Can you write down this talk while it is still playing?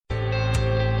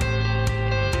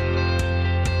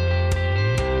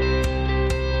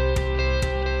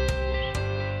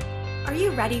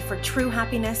you ready for true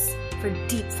happiness, for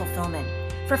deep fulfillment,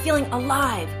 for feeling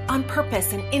alive, on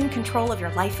purpose, and in control of your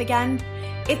life again?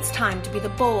 It's time to be the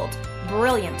bold,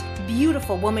 brilliant,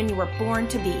 beautiful woman you were born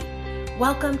to be.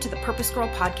 Welcome to the Purpose Girl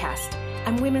Podcast.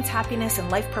 I'm women's happiness and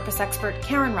life purpose expert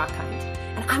Karen Rockkind,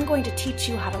 and I'm going to teach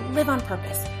you how to live on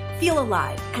purpose, feel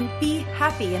alive, and be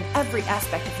happy in every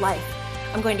aspect of life.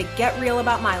 I'm going to get real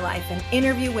about my life and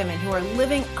interview women who are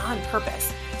living on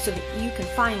purpose so that you can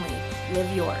finally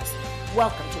live yours.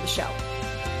 Welcome to the show.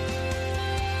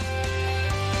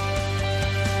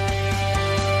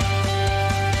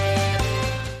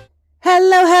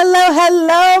 Hello, hello,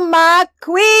 hello, my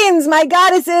queens, my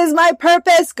goddesses, my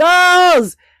purpose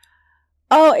girls.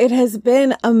 Oh, it has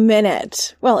been a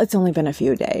minute. Well, it's only been a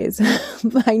few days.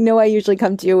 I know I usually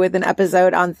come to you with an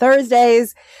episode on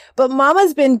Thursdays, but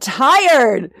Mama's been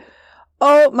tired.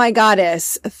 Oh my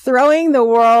goddess, throwing the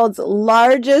world's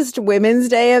largest Women's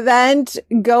Day event,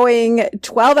 going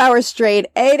 12 hours straight,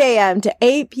 8 a.m. to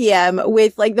 8 p.m.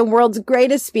 with like the world's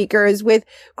greatest speakers, with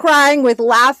crying, with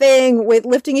laughing, with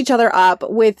lifting each other up,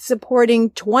 with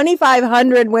supporting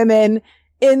 2,500 women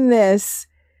in this.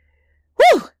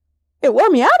 Whew! It wore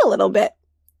me out a little bit.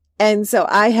 And so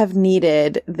I have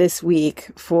needed this week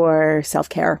for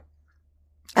self-care.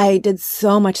 I did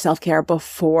so much self-care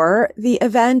before the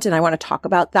event, and I want to talk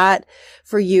about that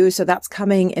for you. So that's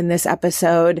coming in this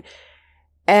episode.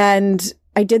 And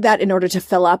I did that in order to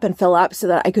fill up so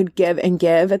that I could give and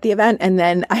give at the event. And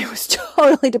then I was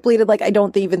totally depleted. Like I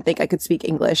don't even think I could speak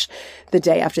English the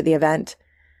day after the event.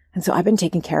 And so I've been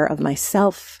taking care of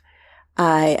myself.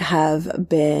 I have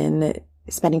been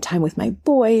spending time with my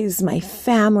boys, my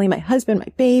family, my husband,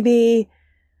 my baby.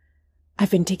 I've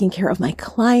been taking care of my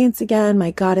clients again, my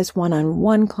goddess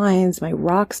one-on-one clients, my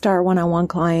rock star one-on-one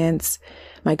clients,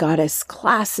 my goddess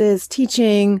classes,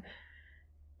 teaching.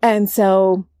 And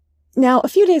so now a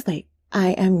few days late,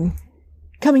 I am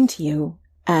coming to you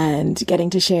and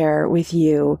getting to share with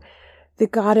you the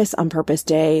Goddess on Purpose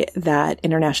Day that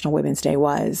International Women's Day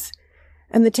was.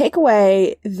 And the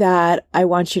takeaway that I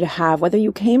want you to have, whether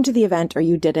you came to the event or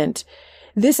you didn't,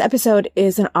 this episode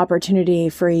is an opportunity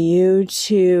for you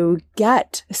to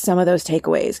get some of those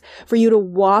takeaways, for you to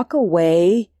walk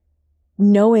away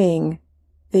knowing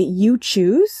that you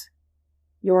choose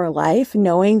your life,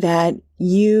 knowing that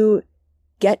you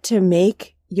get to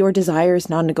make your desires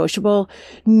non-negotiable,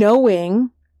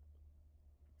 knowing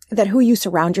that who you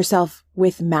surround yourself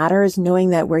with matters, knowing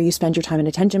that where you spend your time and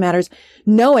attention matters,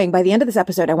 knowing by the end of this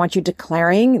episode, I want you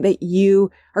declaring that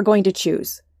you are going to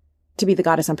choose to be the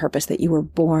goddess on purpose that you were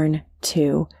born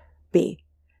to be.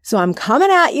 So I'm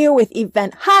coming at you with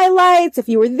event highlights. If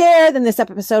you were there, then this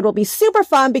episode will be super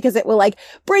fun because it will like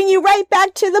bring you right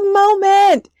back to the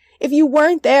moment. If you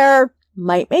weren't there,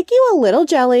 might make you a little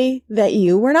jelly that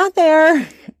you were not there.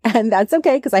 And that's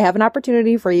okay because I have an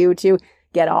opportunity for you to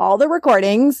get all the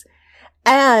recordings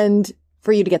and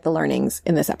for you to get the learnings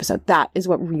in this episode. That is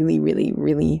what really, really,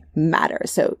 really matters.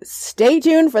 So stay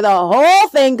tuned for the whole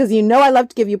thing because you know I love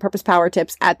to give you purpose power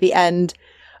tips at the end.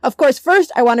 Of course,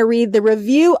 first, I want to read the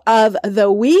review of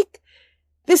the week.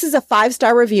 This is a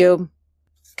 5-star review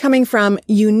coming from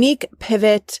Unique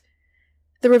Pivot.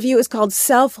 The review is called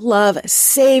Self-Love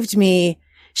Saved Me.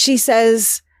 She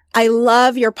says, I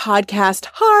love your podcast,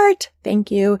 heart. Thank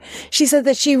you. She said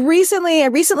that I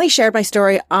recently shared my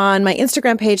story on my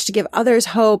Instagram page to give others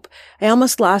hope. I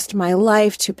almost lost my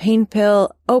life to pain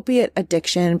pill opiate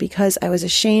addiction because I was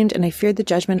ashamed and I feared the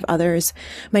judgment of others.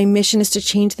 My mission is to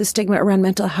change the stigma around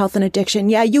mental health and addiction.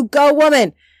 Yeah, you go,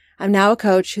 woman. I'm now a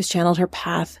coach who's channeled her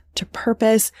path to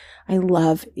purpose. I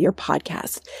love your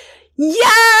podcast.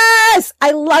 Yes!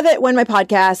 I love it when my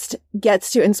podcast gets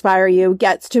to inspire you,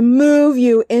 gets to move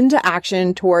you into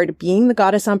action toward being the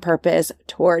goddess on purpose,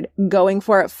 toward going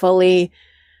for it fully.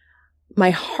 My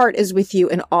heart is with you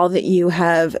in all that you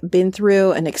have been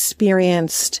through and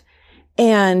experienced.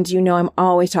 And you know, I'm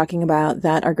always talking about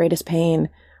that our greatest pain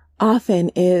often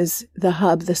is the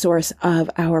hub, the source of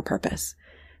our purpose.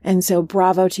 And so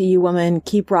bravo to you, woman.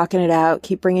 Keep rocking it out.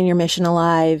 Keep bringing your mission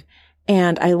alive.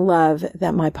 And I love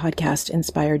that my podcast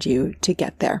inspired you to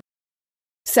get there.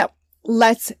 So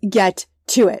let's get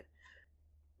to it.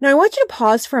 Now, I want you to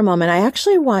pause for a moment. I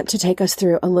actually want to take us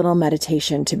through a little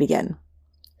meditation to begin.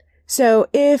 So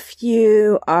if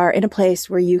you are in a place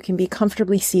where you can be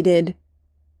comfortably seated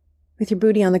with your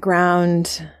booty on the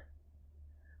ground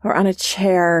or on a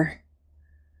chair,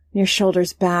 your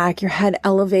shoulders back, your head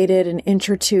elevated an inch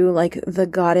or two like the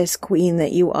goddess queen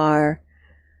that you are,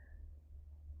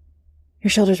 your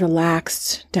shoulders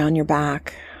relaxed down your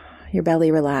back, your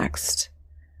belly relaxed,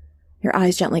 your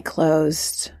eyes gently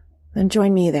closed. Then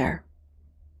join me there.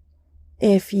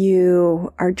 If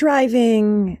you are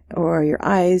driving or your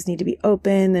eyes need to be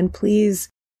open, then please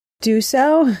do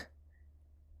so.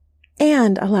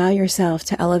 And allow yourself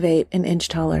to elevate an inch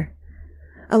taller.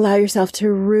 Allow yourself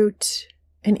to root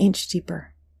an inch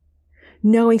deeper.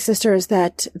 Knowing, sisters,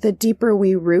 that the deeper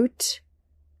we root,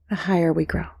 the higher we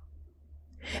grow.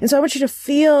 And so I want you to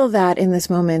feel that in this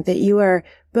moment, that you are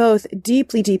both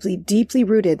deeply, deeply, deeply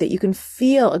rooted, that you can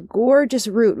feel a gorgeous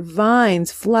root,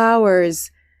 vines,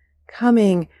 flowers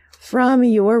coming from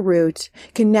your root,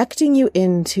 connecting you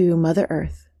into Mother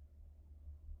Earth.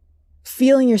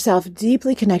 Feeling yourself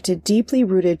deeply connected, deeply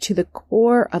rooted to the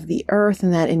core of the earth,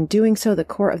 and that in doing so, the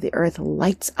core of the earth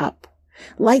lights up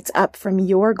from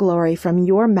your glory, from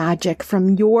your magic, from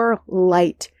your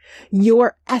light,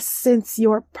 your essence,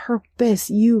 your purpose.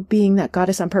 You being that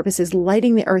goddess on purpose is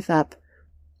lighting the earth up.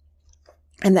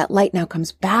 And that light now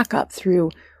comes back up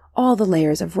through all the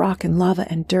layers of rock and lava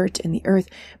and dirt in the earth,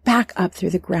 back up through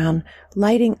the ground,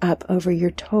 lighting up over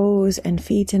your toes and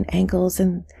feet and ankles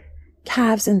and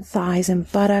calves and thighs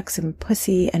and buttocks and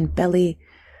pussy and belly,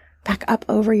 back up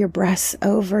over your breasts,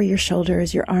 over your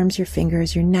shoulders, your arms, your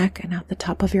fingers, your neck, and out the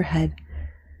top of your head.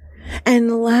 And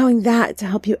allowing that to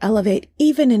help you elevate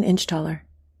even an inch taller.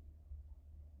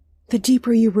 The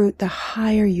deeper you root, the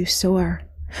higher you soar.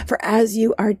 For as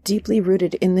you are deeply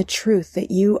rooted in the truth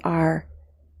that you are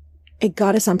a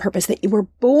goddess on purpose, that you were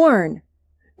born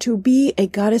to be a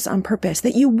goddess on purpose,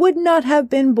 that you would not have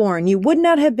been born, you would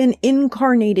not have been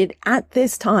incarnated at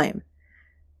this time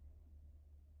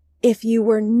if you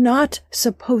were not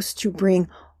supposed to bring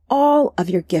all of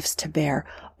your gifts to bear,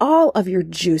 all of your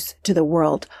juice to the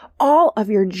world, all of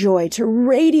your joy to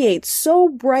radiate so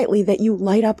brightly that you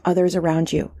light up others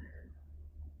around you.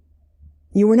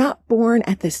 You were not born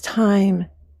at this time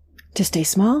to stay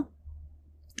small.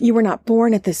 You were not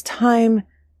born at this time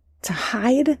to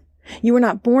hide. You were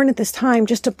not born at this time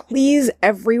just to please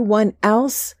everyone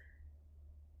else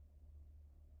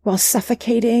while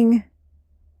suffocating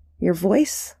your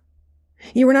voice.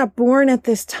 You were not born at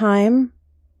this time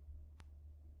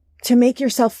to make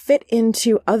yourself fit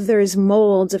into others'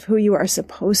 molds of who you are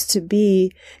supposed to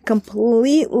be,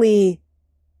 completely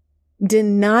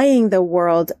denying the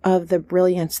world of the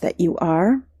brilliance that you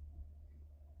are.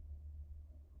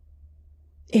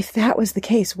 If that was the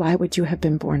case, why would you have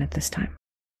been born at this time?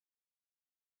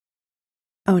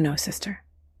 Oh no, sister.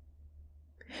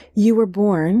 You were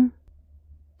born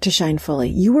to shine fully.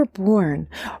 You were born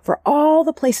for all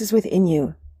the places within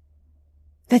you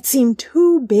that seem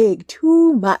too big,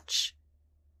 too much,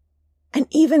 and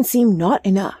even seem not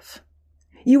enough.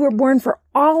 You were born for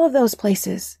all of those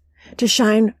places to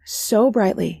shine so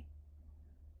brightly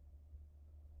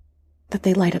that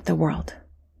they light up the world.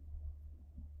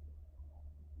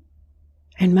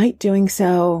 And might doing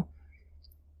so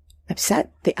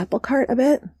upset the apple cart a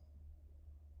bit?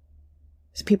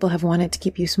 Because people have wanted to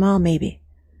keep you small, maybe.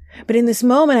 But in this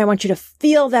moment, I want you to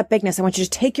feel that bigness. I want you to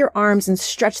take your arms and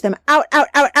stretch them out, out,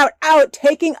 out, out, out,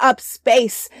 taking up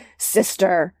space,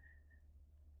 sister.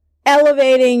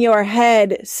 Elevating your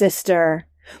head, sister.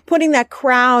 Putting that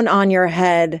crown on your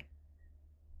head.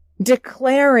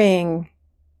 Declaring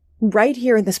right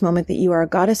here in this moment that you are a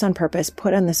goddess on purpose,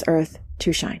 put on this earth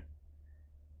to shine.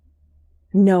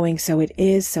 Knowing so it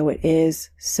is, so it is,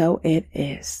 so it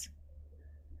is.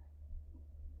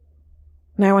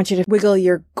 And I want you to wiggle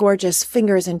your gorgeous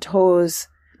fingers and toes.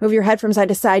 Move your head from side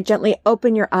to side. Gently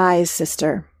open your eyes,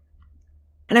 sister.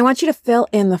 And I want you to fill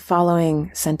in the following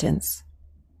sentence.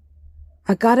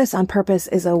 A goddess on purpose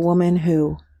is a woman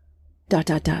who... ...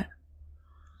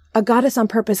 A goddess on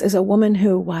purpose is a woman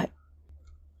who what?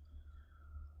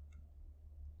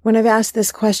 When I've asked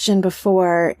this question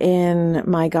before in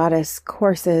my goddess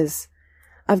courses,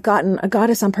 I've gotten a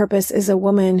goddess on purpose is a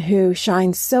woman who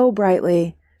shines so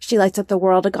brightly. She lights up the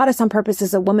world. A goddess on purpose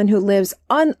is a woman who lives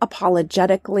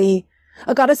unapologetically.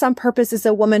 A goddess on purpose is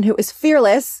a woman who is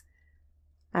fearless.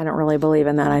 I don't really believe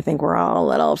in that. I think we're all a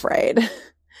little afraid.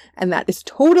 And that is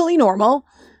totally normal.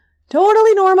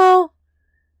 Totally normal.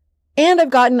 And I've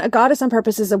gotten a goddess on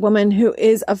purpose is a woman who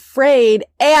is afraid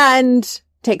and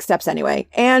takes steps anyway,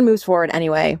 and moves forward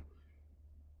anyway,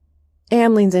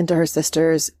 and leans into her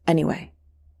sisters anyway.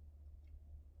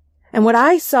 And what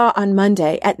I saw on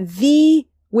Monday at the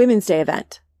Women's Day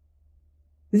event,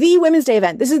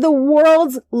 this is the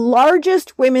world's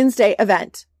largest Women's Day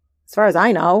event. As far as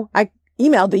I know, I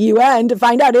emailed the UN to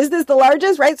find out, is this the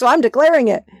largest, right? So I'm declaring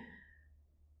it.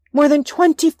 More than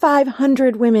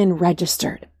 2,500 women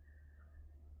registered.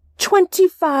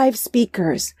 25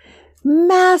 speakers.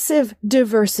 Massive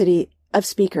diversity of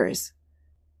speakers.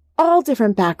 All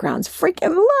different backgrounds.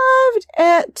 Freaking loved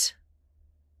it.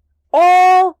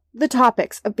 All the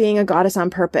topics of being a goddess on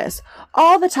purpose,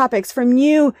 all the topics from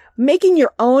you making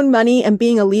your own money and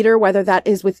being a leader, whether that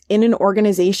is within an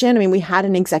organization. I mean, we had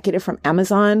an executive from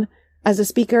Amazon as a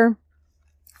speaker,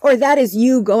 or that is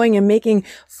you going and making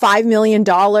 $5 million,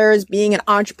 being an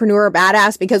entrepreneur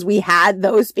badass, because we had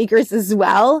those speakers as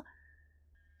well.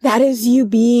 That is you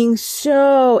being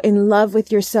so in love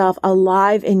with yourself,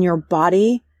 alive in your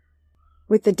body,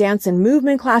 with the dance and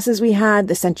movement classes we had,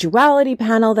 the sensuality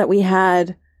panel that we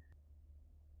had.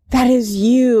 That is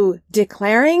you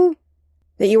declaring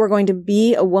that you are going to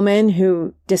be a woman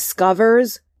who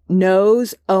discovers,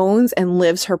 knows, owns, and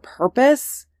lives her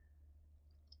purpose.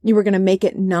 You were going to make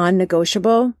it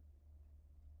non-negotiable.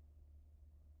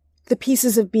 The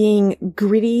pieces of being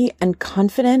gritty and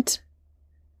confident.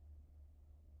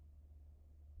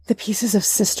 The pieces of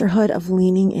sisterhood, of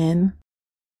leaning in.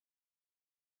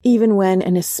 Even when,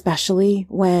 and especially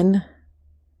when,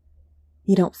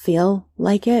 you don't feel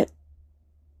like it.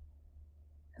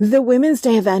 The Women's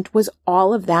Day event was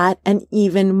all of that and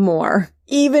even more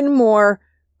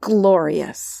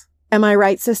glorious. Am I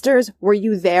right, sisters? Were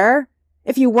you there?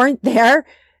 If you weren't there,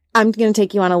 I'm going to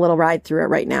take you on a little ride through it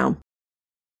right now.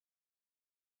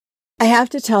 I have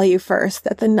to tell you first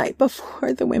that the night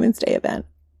before the Women's Day event,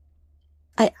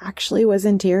 I actually was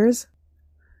in tears.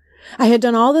 I had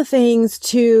done all the things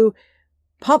to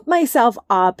pump myself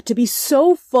up, to be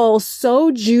so full,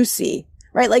 so juicy,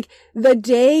 right? Like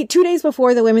 2 days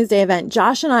before the Women's Day event,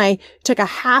 Josh and I took a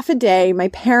half a day. My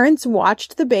parents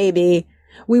watched the baby.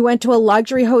 We went to a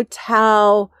luxury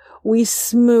hotel. We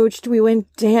smooched. We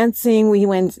went dancing. We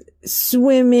went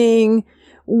swimming.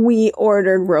 We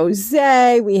ordered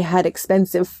rosé. We had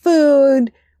expensive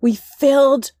food. We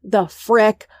filled the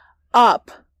frick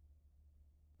up.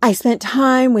 I spent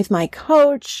time with my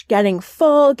coach, getting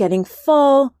full.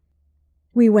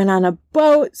 We went on a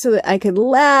boat so that I could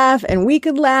laugh and we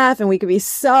could be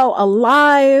so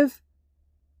alive.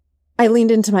 I leaned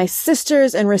into my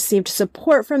sisters and received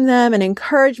support from them and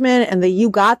encouragement and the "you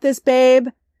got this, babe."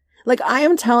 Like, I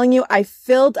am telling you, I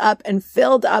filled up. I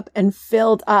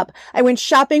went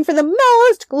shopping for the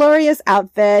most glorious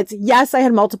outfits. Yes, I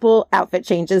had multiple outfit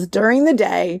changes during the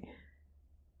day.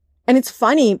 And it's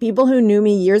funny, people who knew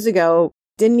me years ago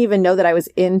didn't even know that I was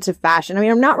into fashion. I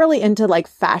mean, I'm not really into like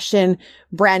fashion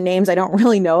brand names. I don't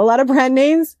really know a lot of brand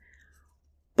names.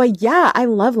 But yeah, I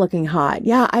love looking hot.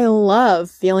 Yeah, I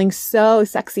love feeling so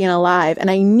sexy and alive.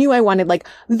 And I knew I wanted like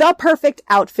the perfect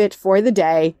outfit for the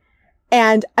day.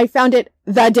 And I found it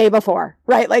the day before,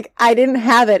 right? Like, I didn't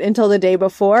have it until the day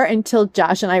before, until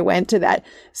Josh and I went to that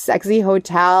sexy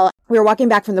hotel. We were walking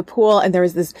back from the pool and there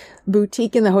was this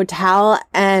boutique in the hotel,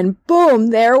 and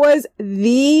boom, there was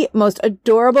the most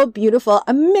adorable, beautiful,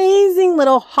 amazing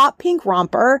little hot pink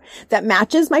romper that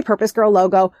matches my Purpose Girl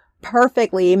logo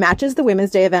perfectly, matches the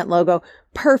Women's Day event logo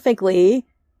perfectly,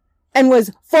 and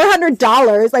was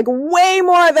 $400, like way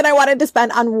more than I wanted to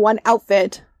spend on one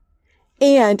outfit.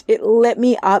 And it lit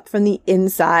me up from the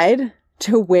inside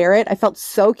to wear it. I felt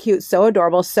so cute, so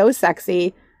adorable, so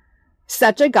sexy,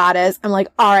 such a goddess. I'm like,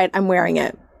 all right, I'm wearing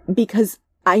it, because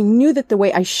I knew that the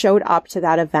way I showed up to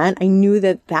that event, I knew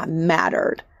that that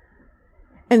mattered.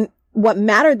 And what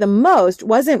mattered the most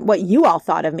wasn't what you all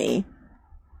thought of me.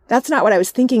 That's not what I was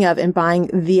thinking of in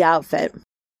buying the outfit.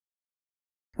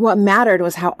 What mattered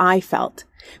was how I felt,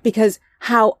 because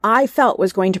how I felt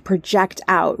was going to project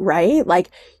out, right?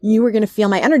 Like, you were going to feel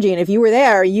my energy. And if you were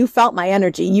there, you felt my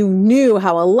energy. You knew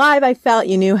how alive I felt.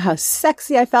 You knew how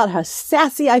sexy I felt, how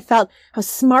sassy I felt, how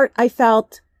smart I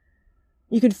felt.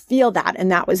 You could feel that.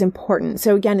 And that was important.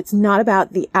 So again, it's not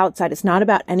about the outside. It's not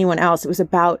about anyone else. It was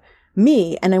about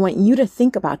me. And I want you to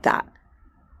think about that.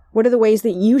 What are the ways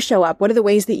that you show up? What are the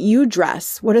ways that you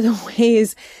dress? What are the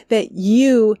ways that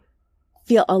you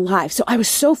feel alive? So I was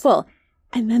so full.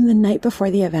 And then the night before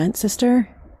the event, sister,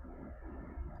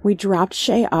 we dropped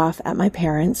Shay off at my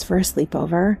parents' for a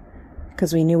sleepover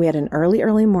because we knew we had an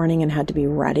early morning and had to be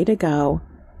ready to go.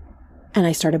 And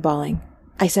I started bawling.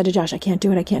 I said to Josh, I can't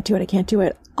do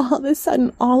it. All of a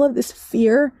sudden, all of this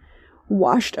fear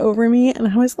washed over me. And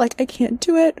I was like, I can't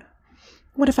do it.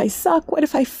 What if I suck? What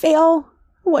if I fail?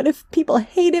 What if people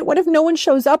hate it? What if no one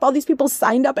shows up? All these people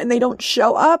signed up and they don't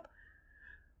show up.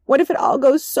 What if it all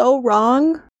goes so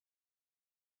wrong?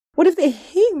 What if they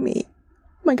hate me?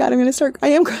 Oh my God, I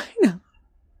am crying now.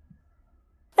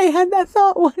 I had that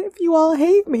thought. What if you all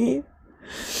hate me?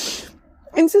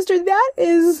 And sister, that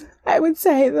is, I would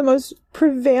say, the most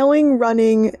prevailing,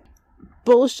 running,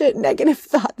 bullshit, negative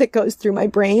thought that goes through my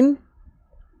brain.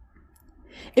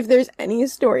 If there's any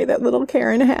story that little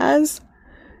Karen has,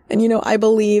 and I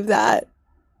believe that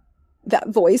that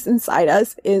voice inside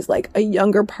us is like a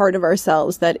younger part of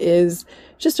ourselves that is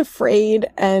just afraid.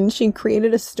 And she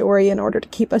created a story in order to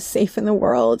keep us safe in the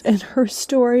world. And her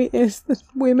story is that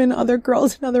women, other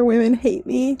girls and other women hate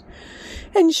me.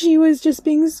 And she was just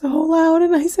being so loud.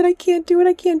 And I said, I can't do it.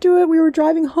 I can't do it. We were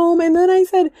driving home. And then I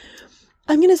said,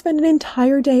 I'm going to spend an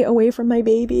entire day away from my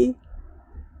baby.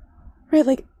 Right?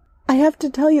 Like, I have to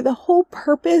tell you, the whole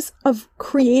purpose of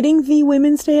creating the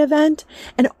Women's Day event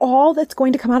and all that's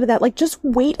going to come out of that, like, just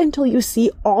wait until you see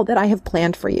all that I have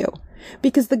planned for you.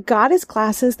 Because the goddess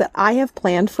classes that I have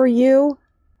planned for you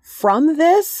from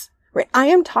this, right? I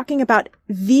am talking about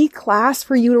the class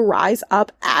for you to rise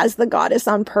up as the goddess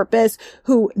on purpose,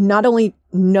 who not only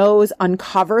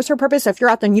uncovers her purpose. So if you're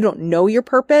out there and you don't know your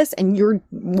purpose and you're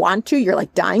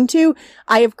like dying to,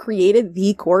 I have created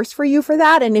the course for you for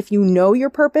that. And if you know your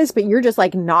purpose, but you're just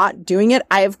like not doing it,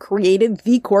 I have created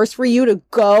the course for you to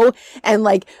go and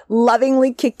like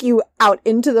lovingly kick you out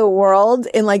into the world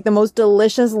in like the most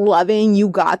delicious, loving, you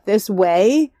got this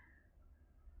way.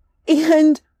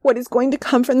 And what is going to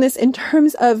come from this in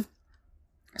terms of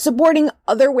supporting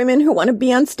other women who want to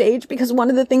be on stage, because one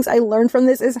of the things I learned from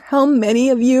this is how many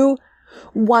of you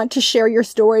want to share your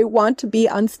story, want to be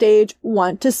on stage,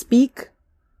 want to speak.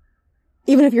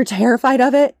 Even if you're terrified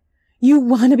of it, you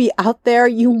want to be out there.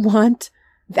 You want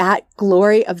that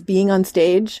glory of being on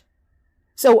stage.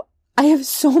 So I have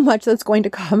so much that's going to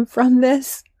come from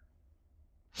this.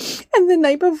 And the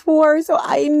night before, so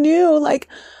I knew, like,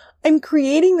 I'm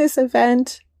creating this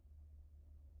event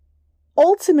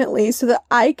ultimately so that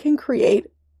I can create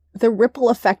the ripple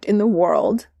effect in the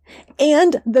world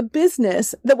and the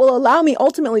business that will allow me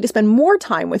ultimately to spend more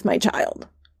time with my child,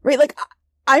 right? Like,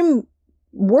 I'm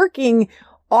working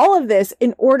all of this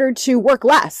in order to work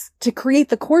less, to create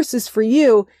the courses for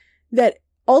you that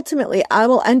ultimately I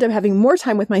will end up having more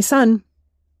time with my son.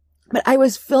 But I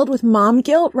was filled with mom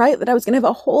guilt, right? That I was going to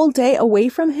have a whole day away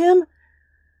from him.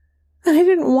 And I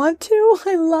didn't want to.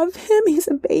 I love him. He's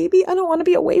a baby. I don't want to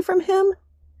be away from him.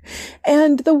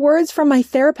 And the words from my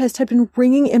therapist had been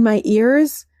ringing in my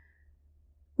ears.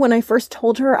 When I first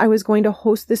told her I was going to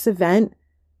host this event,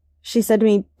 she said to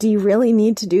me, do you really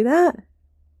need to do that?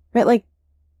 Right? Like,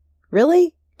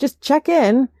 really? Just check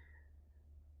in.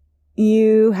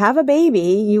 You have a baby.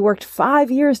 You worked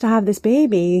 5 years to have this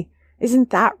baby.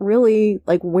 Isn't that really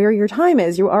like where your time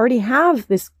is? You already have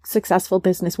this successful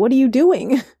business. What are you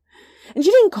doing? And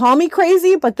she didn't call me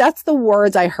crazy, but that's the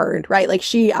words I heard, right? Like,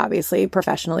 she obviously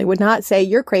professionally would not say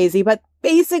you're crazy, but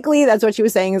basically that's what she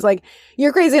was saying is like,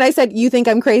 you're crazy. And I said, you think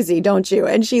I'm crazy, don't you?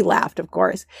 And she laughed, of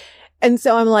course. And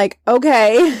so I'm like,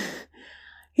 okay,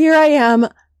 here I am.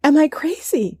 Am I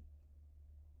crazy?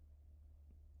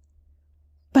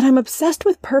 But I'm obsessed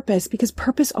with purpose because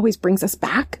purpose always brings us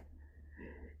back.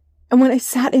 And when I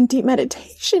sat in deep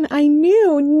meditation, I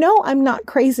knew, no, I'm not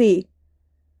crazy.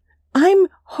 I'm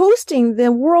hosting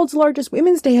the world's largest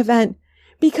Women's Day event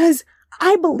because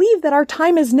I believe that our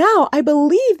time is now. I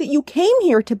believe that you came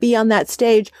here to be on that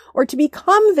stage or to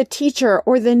become the teacher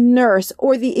or the nurse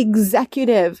or the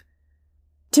executive,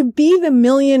 to be the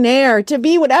millionaire, to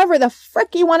be whatever the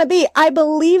frick you want to be. I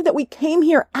believe that we came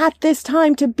here at this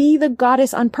time to be the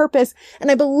goddess on purpose. And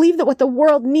I believe that what the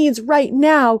world needs right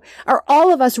now are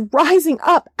all of us rising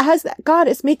up as that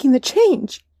goddess making the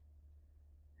change.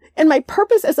 And my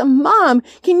purpose as a mom,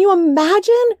 can you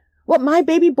imagine what my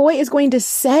baby boy is going to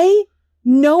say,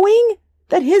 knowing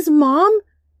that his mom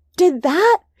did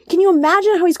that? Can you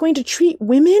imagine how he's going to treat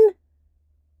women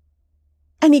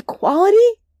and equality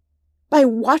by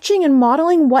watching and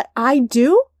modeling what I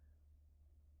do?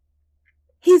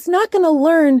 He's not going to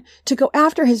learn to go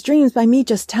after his dreams by me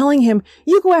just telling him,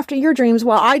 you go after your dreams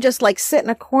while I just like sit in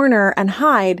a corner and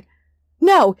hide.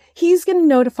 No, he's going to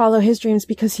know to follow his dreams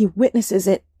because he witnesses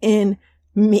it in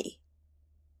me.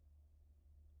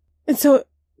 And so,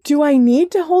 do I need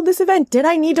to hold this event? Did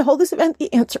I need to hold this event?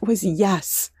 The answer was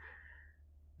yes.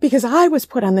 Because I was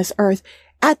put on this earth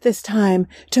at this time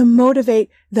to motivate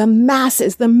the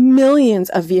masses, the millions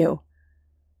of you.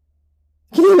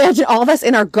 Can you imagine all of us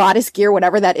in our goddess gear,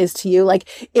 whatever that is to you?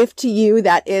 Like, if to you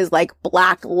that is like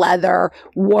black leather,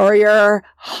 warrior,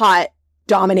 hot,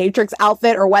 dominatrix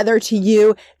outfit, or whether to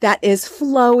you that is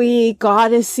flowy,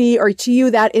 goddessy, or to you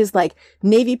that is like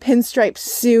navy pinstripe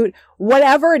suit,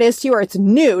 whatever it is to you, or it's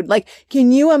nude. Like,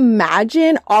 can you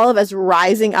imagine all of us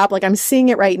rising up? Like, I'm seeing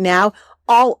it right now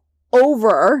all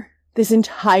over this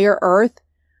entire earth,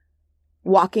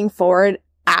 walking forward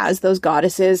as those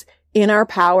goddesses in our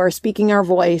power, speaking our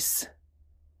voice,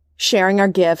 sharing our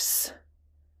gifts,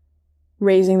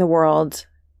 raising the world,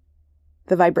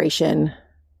 the vibration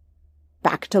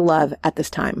back to love at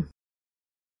this time.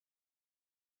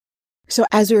 So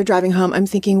as we were driving home, I'm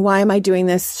thinking, why am I doing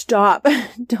this? Stop.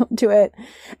 Don't do it.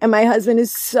 And my husband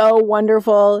is so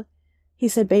wonderful. He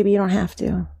said, baby, you don't have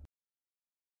to.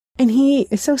 And he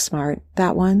is so smart,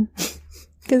 that one,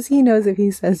 because he knows if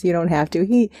he says you don't have to,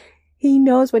 he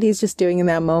knows what he's just doing in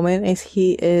that moment is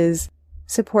he is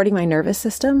supporting my nervous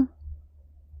system,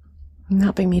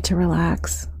 helping me to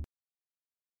relax,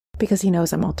 because he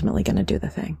knows I'm ultimately going to do the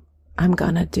thing. I'm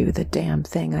going to do the damn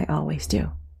thing I always do.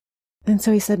 And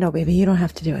so he said, no, baby, you don't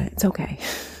have to do it. It's okay.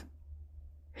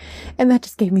 And that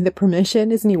just gave me the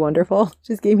permission. Isn't he wonderful?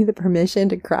 Just gave me the permission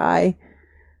to cry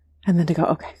and then to go,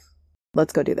 okay,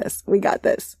 let's go do this. We got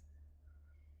this.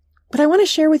 But I want to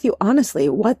share with you honestly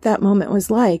what that moment was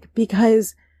like,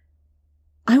 because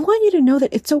I want you to know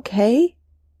that it's okay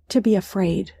to be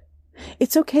afraid.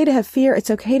 It's okay to have fear.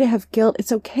 It's okay to have guilt.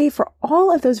 It's okay for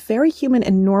all of those very human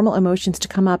and normal emotions to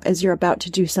come up as you're about to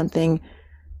do something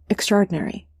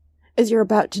extraordinary, as you're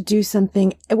about to do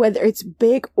something, whether it's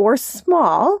big or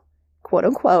small, quote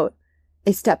unquote,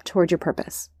 a step toward your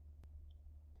purpose.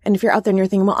 And if you're out there and you're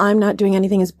thinking, well, I'm not doing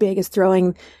anything as big as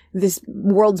throwing this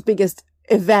world's biggest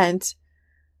event,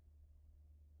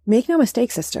 make no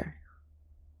mistake, sister.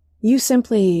 You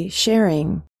simply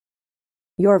sharing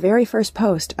your very first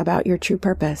post about your true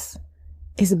purpose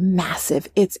is massive.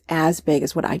 It's as big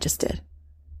as what I just did.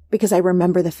 Because I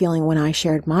remember the feeling when I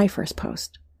shared my first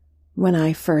post, when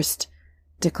I first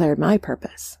declared my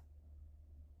purpose,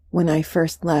 when I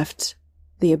first left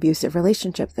the abusive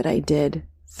relationship that I did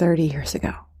 30 years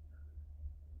ago.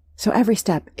 So every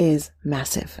step is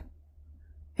massive.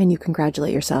 And you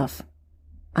congratulate yourself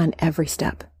on every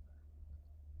step.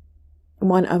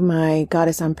 One of my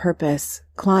Goddess on Purpose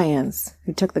clients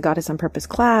who took the Goddess on Purpose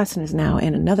class and is now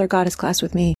in another Goddess class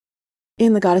with me,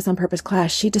 in the Goddess on Purpose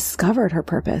class, she discovered her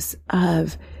purpose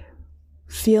of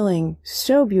feeling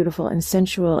so beautiful and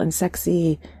sensual and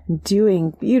sexy,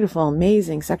 doing beautiful,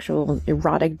 amazing, sexual,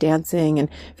 erotic dancing and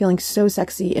feeling so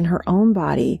sexy in her own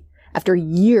body after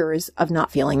years of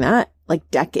not feeling that, like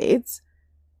decades,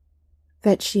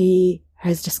 that she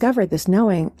has discovered this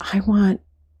knowing, I want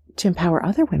to empower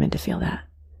other women to feel that,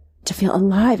 to feel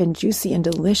alive and juicy and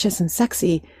delicious and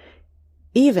sexy,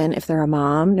 even if they're a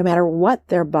mom, no matter what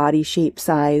their body shape,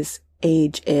 size,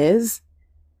 age is.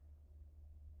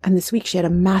 And this week she had a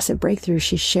massive breakthrough.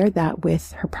 She shared that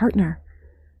with her partner.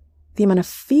 The amount of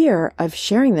fear of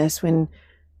sharing this when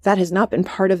that has not been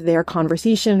part of their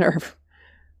conversation or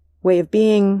way of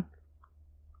being.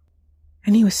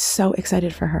 And he was so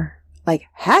excited for her. Like,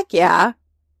 heck yeah.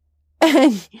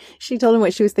 And she told him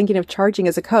what she was thinking of charging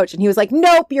as a coach. And he was like,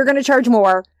 nope, you're going to charge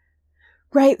more.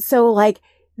 Right. So like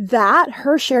that,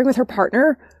 her sharing with her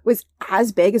partner was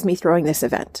as big as me throwing this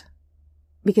event,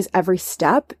 because every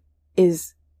step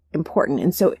is important.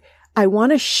 And so I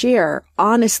want to share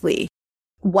honestly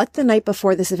what the night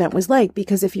before this event was like,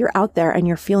 because if you're out there and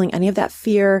you're feeling any of that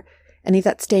fear, any of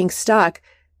that staying stuck,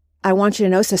 I want you to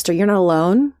know, sister, you're not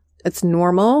alone. It's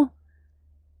normal.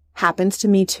 Happens to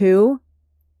me too.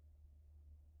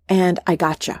 And I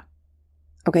gotcha.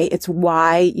 Okay. It's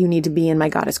why you need to be in my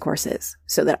Goddess courses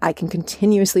so that I can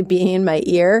continuously be in my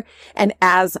ear. And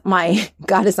as my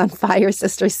Goddess on Fire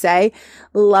sisters say,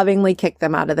 lovingly kick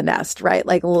them out of the nest, right?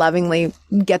 Like lovingly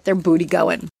get their booty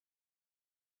going.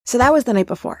 So that was the night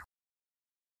before.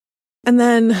 And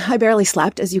then I barely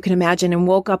slept, as you can imagine, and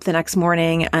woke up the next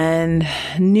morning and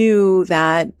knew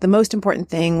that the most important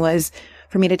thing was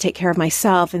for me to take care of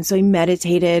myself. And so I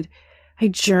meditated, I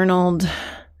journaled,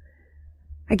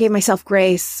 I gave myself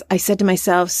grace. I said to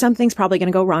myself, something's probably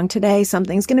going to go wrong today.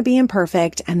 Something's going to be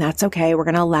imperfect, and that's okay. We're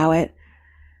going to allow it.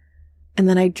 And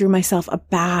then I drew myself a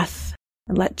bath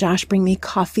and let Josh bring me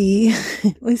coffee.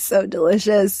 It was so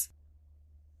delicious.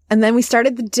 And then we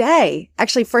started the day.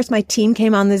 Actually, first my team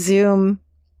came on the Zoom,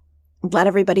 led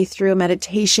everybody through a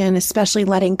meditation, especially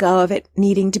letting go of it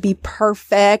needing to be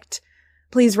perfect.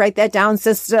 Please write that down,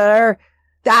 sister.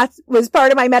 That was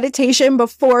part of my meditation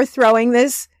before throwing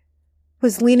this,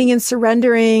 was leaning and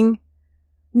surrendering,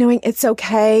 knowing it's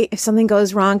okay if something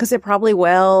goes wrong, because it probably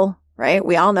will, right?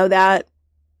 We all know that.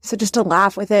 So just to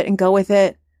laugh with it and go with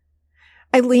it.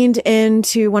 I leaned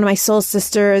into one of my soul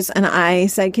sisters and I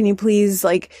said, can you please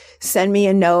send me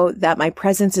a note that my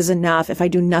presence is enough? If I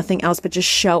do nothing else but just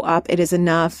show up, it is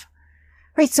enough.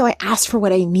 Right. So I asked for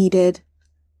what I needed.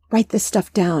 Write this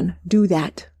stuff down. Do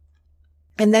that.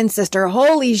 And then, sister,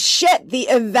 holy shit, the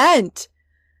event.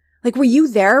 Were you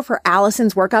there for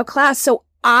Allison's workout class? So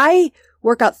I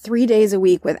work out 3 days a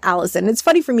week with Allison. It's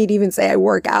funny for me to even say I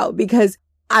work out because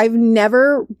I've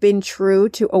never been true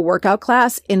to a workout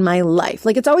class in my life.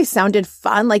 It's always sounded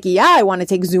fun. Yeah, I want to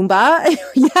take Zumba.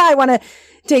 Yeah, I want to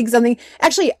take something.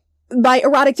 Actually, my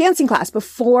erotic dancing class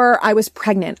before I was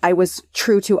pregnant, I was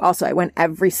true to also. I went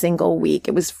every single week.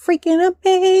 It was freaking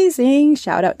amazing.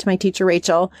 Shout out to my teacher,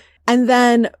 Rachel. And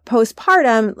then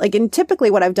postpartum, and typically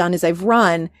what I've done is I've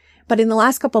run, but in the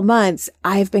last couple months,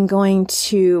 I've been going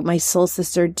to my soul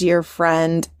sister, dear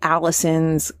friend,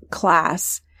 Allison's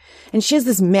class. And she has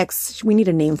this mix. We need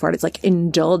a name for it. It's like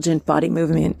indulgent body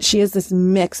movement. She has this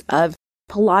mix of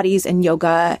Pilates and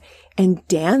yoga and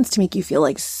dance to make you feel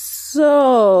like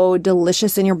so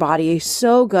delicious in your body.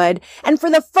 So good. And for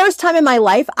the first time in my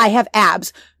life, I have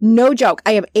abs. No joke.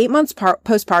 I have 8 months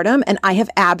postpartum and I have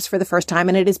abs for the first time.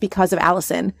 And it is because of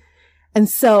Allison. And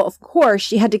so, of course,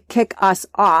 she had to kick us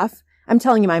off. I'm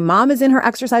telling you, my mom is in her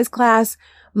exercise class.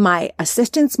 My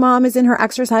assistant's mom is in her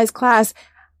exercise class.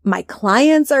 My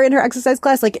clients are in her exercise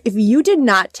class. If you did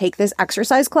not take this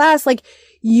exercise class,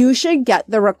 you should get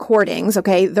the recordings.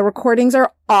 Okay. The recordings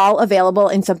are all available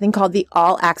in something called the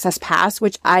All Access Pass,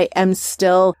 which I am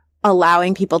still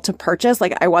allowing people to purchase.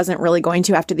 I wasn't really going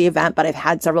to after the event, but I've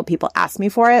had several people ask me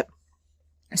for it.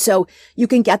 So you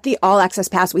can get the All Access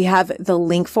Pass. We have the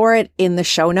link for it in the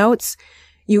show notes.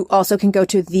 You also can go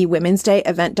to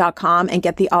thewomensdayevent.com and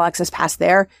get the All Access Pass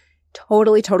there.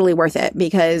 Totally, totally worth it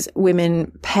because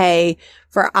women pay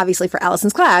obviously for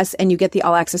Allison's class and you get the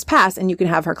All Access Pass and you can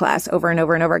have her class over and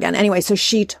over and over again. Anyway, so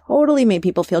she totally made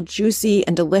people feel juicy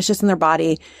and delicious in their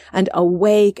body and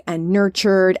awake and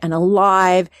nurtured and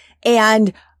alive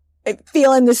and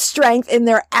feeling the strength in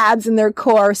their abs and their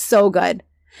core. So good.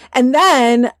 And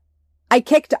then I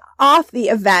kicked off the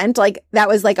event, that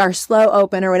was our slow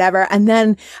open or whatever. And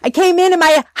then I came in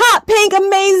my hot pink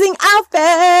amazing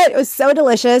outfit. It was so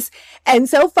delicious and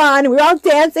so fun. We were all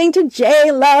dancing to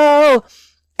J-Lo.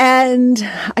 And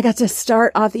I got to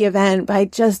start off the event by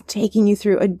just taking you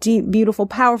through a deep, beautiful,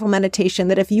 powerful meditation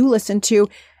that if you listen to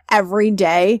every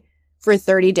day for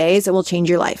 30 days, it will change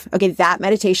your life. Okay. That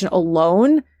meditation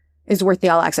alone is worth the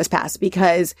All Access Pass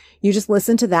because you just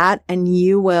listen to that and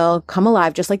you will come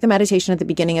alive, just like the meditation at the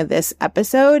beginning of this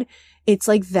episode. It's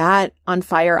like that on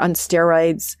fire, on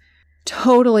steroids,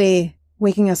 totally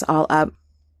waking us all up,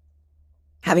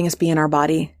 having us be in our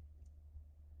body.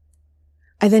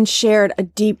 I then shared a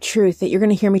deep truth that you're going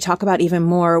to hear me talk about even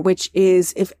more, which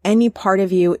is if any part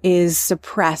of you is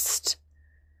suppressed,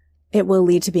 it will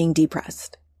lead to being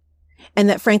depressed. And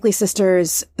that frankly,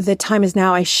 sisters, the time is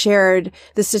now. I shared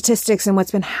the statistics and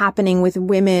what's been happening with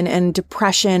women and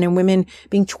depression and women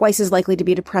being twice as likely to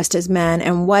be depressed as men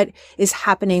and what is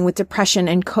happening with depression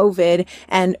and COVID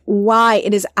and why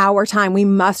it is our time. We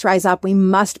must rise up. We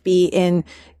must be in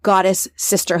goddess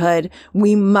sisterhood.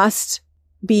 We must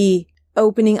be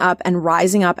opening up and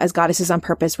rising up as goddesses on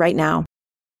purpose right now.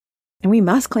 And we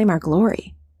must claim our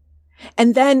glory.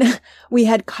 And then we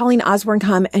had Colleen Osborne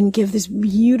come and give this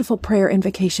beautiful prayer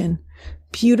invocation.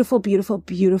 Beautiful, beautiful,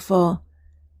 beautiful.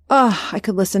 Oh, I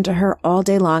could listen to her all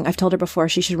day long. I've told her before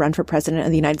she should run for president of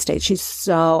the United States. She's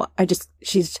so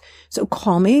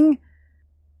calming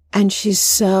and she's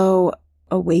so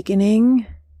awakening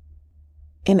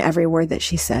in every word that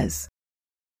she says.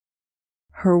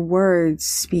 Her words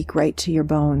speak right to your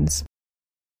bones.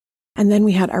 And then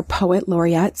we had our poet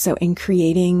laureate. So in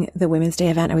creating the Women's Day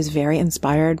event, I was very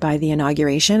inspired by the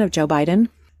inauguration of Joe Biden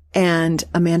and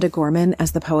Amanda Gorman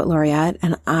as the poet laureate.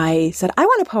 And I said, I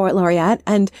want a poet laureate.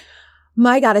 And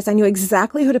my goddess, I knew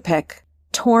exactly who to pick.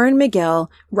 Torrin McGill.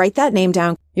 Write that name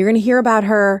down. You're going to hear about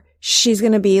her. She's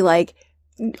going to be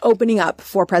opening up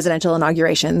for presidential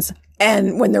inaugurations.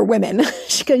 And when they're women,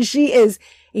 because she is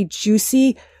a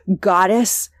juicy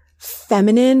goddess,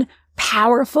 feminine,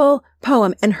 powerful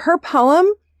poem. And her poem,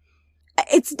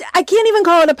 I can't even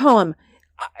call it a poem.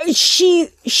 She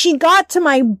got to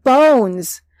my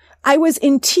bones. I was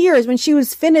in tears when she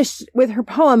was finished with her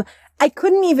poem. I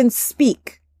couldn't even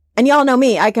speak. And y'all know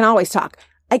me. I can always talk.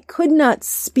 I could not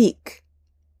speak.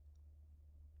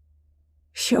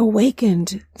 She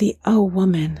awakened the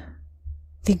woman,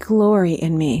 the glory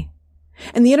in me.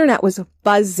 And the internet was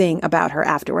buzzing about her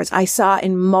afterwards. I saw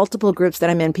in multiple groups that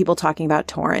I'm in people talking about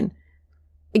Torrin.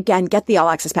 Again, get the All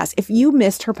Access Pass. If you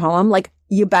missed her poem,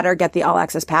 you better get the All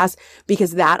Access Pass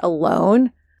because that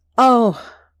alone.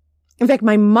 In fact,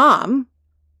 my mom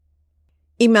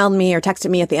emailed me or texted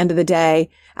me at the end of the day,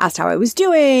 asked how I was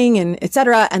doing and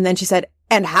etc. And then she said,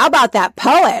 and how about that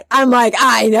poet? I'm like,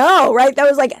 I know, right? That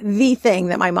was the thing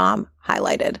that my mom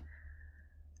highlighted.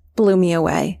 Blew me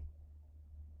away.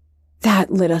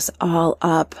 That lit us all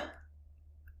up.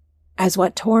 As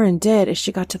what Torrin did is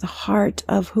she got to the heart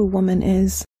of who woman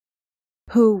is,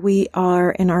 who we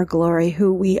are in our glory,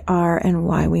 who we are and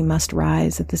why we must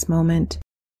rise at this moment.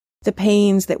 The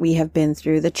pains that we have been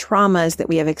through, the traumas that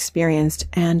we have experienced,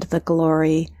 and the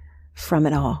glory from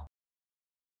it all.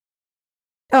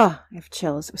 Oh, I have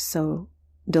chills. It was so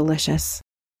delicious.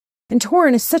 And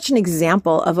Torrin is such an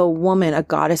example of a woman, a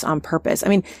goddess on purpose. I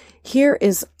mean, here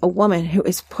is a woman who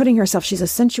is putting herself, she's a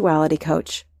sensuality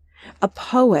coach, a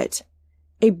poet,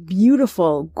 a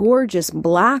beautiful, gorgeous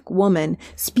Black woman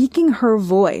speaking her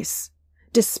voice,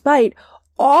 despite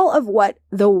all of what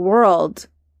the world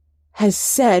has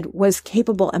said was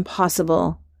capable and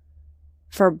possible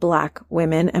for Black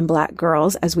women and Black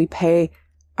girls, as we pay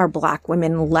our Black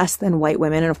women less than white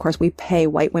women. And of course, we pay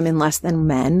white women less than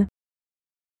men.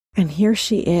 And here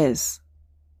she is,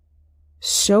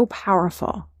 so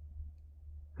powerful.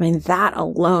 I mean, that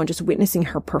alone, just witnessing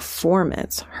her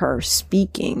performance, her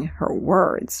speaking, her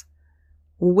words,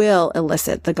 will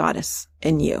elicit the goddess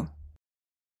in you.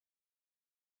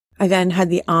 I then had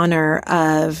the honor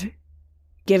of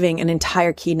giving an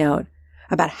entire keynote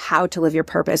about how to live your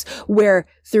purpose, where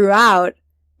throughout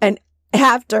and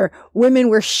after, women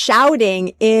were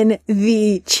shouting in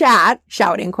the chat,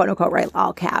 shouting, quote unquote, right,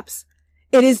 all caps.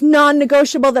 It is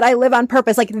non-negotiable that I live on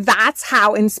purpose. Like, that's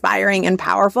how inspiring and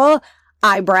powerful,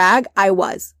 I brag, I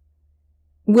was.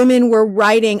 Women were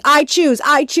writing, I choose,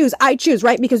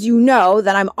 right? Because you know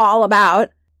that I'm all about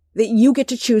that you get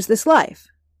to choose this life.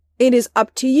 It is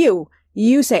up to you.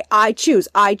 You say, I choose.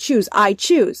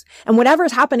 And whatever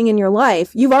is happening in your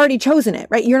life, you've already chosen it,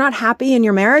 right? You're not happy in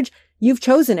your marriage. You've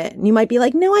chosen it. And you might be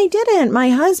like, no, I didn't. My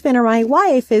husband or my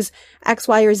wife is X,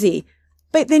 Y, or Z.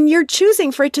 But then you're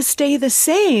choosing for it to stay the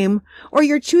same, or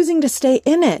you're choosing to stay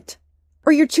in it,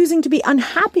 or you're choosing to be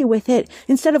unhappy with it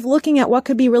instead of looking at what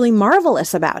could be really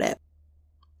marvelous about it.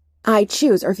 I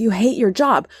choose. Or if you hate your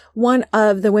job, one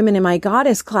of the women in my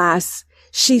goddess class,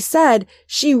 she said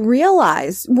she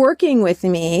realized working with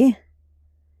me,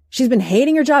 she's been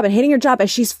hating her job as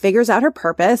she figures out her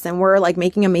purpose, and we're like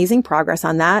making amazing progress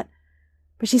on that.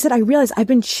 But she said, I realized I've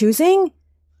been choosing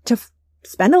to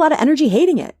spend a lot of energy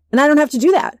hating it. And I don't have to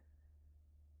do that.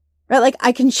 Right? Like,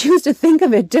 I can choose to think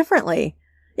of it differently.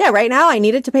 Yeah, right now I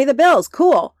need it to pay the bills.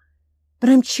 Cool. But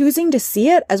I'm choosing to see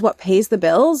it as what pays the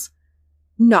bills,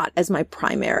 not as my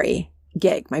primary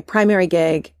gig. My primary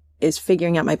gig is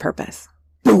figuring out my purpose.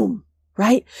 Boom.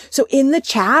 Right? So in the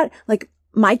chat, like,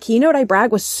 my keynote, I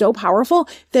brag, was so powerful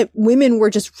that women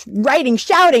were just writing,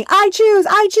 shouting, I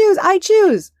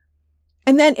choose.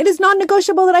 And then it is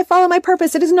non-negotiable that I follow my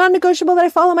purpose. It is non-negotiable that I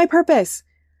follow my purpose.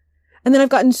 And then I've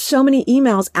gotten so many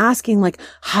emails asking, like,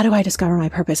 how do I discover my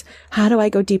purpose? How do I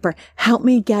go deeper? Help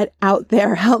me get out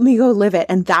there. Help me go live it.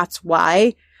 And that's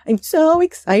why I'm so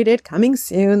excited. Coming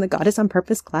soon. The Goddess on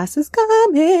Purpose class is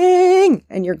coming.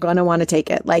 And you're going to want to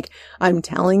take it. Like, I'm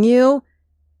telling you,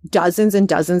 dozens and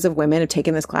dozens of women have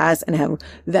taken this class and have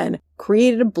then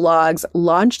created blogs,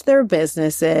 launched their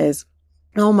businesses.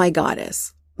 Oh my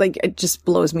goddess. Like, it just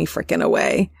blows me freaking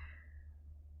away.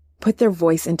 Put their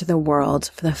voice into the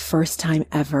world for the first time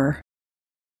ever.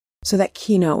 So that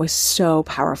keynote was so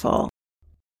powerful.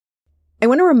 I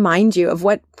want to remind you of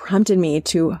what prompted me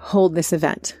to hold this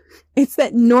event. It's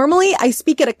that normally I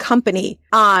speak at a company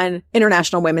on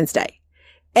International Women's Day.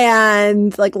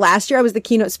 And like last year, I was the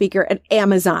keynote speaker at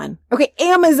Amazon. Okay,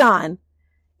 Amazon.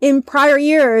 In prior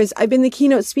years, I've been the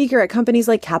keynote speaker at companies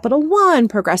like Capital One,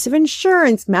 Progressive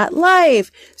Insurance, MetLife.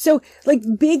 So like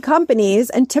big companies.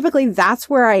 And typically that's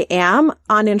where I am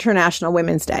on International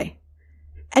Women's Day.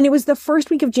 And it was the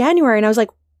first week of January. And I was like,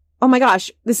 oh my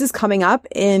gosh, this is coming up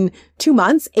in 2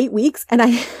 months, 8 weeks. And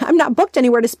I'm not booked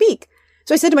anywhere to speak.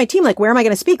 So I said to my team, like, where am I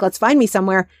going to speak? Let's find me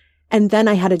somewhere. And then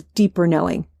I had a deeper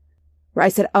knowing where I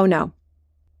said, oh no,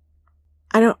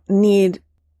 I don't need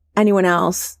anyone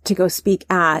else to go speak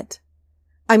at.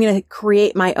 I'm going to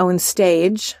create my own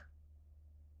stage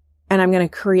and I'm going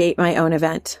to create my own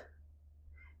event,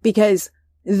 because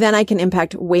then I can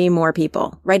impact way more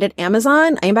people. Right at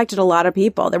Amazon, I impacted a lot of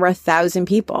people. There were 1,000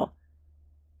 people.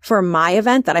 For my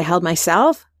event that I held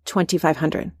myself,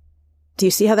 2,500. Do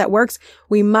you see how that works?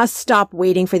 We must stop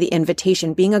waiting for the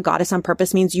invitation. Being a goddess on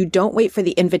purpose means you don't wait for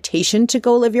the invitation to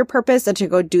go live your purpose and to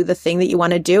go do the thing that you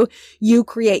want to do. You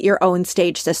create your own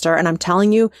stage, sister. And I'm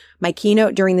telling you, my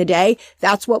keynote during the day,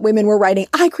 that's what women were writing.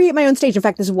 I create my own stage. In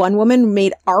fact, this one woman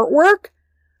made artwork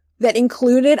that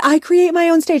included, I create my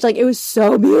own stage. Like, it was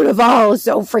so beautiful,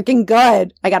 so freaking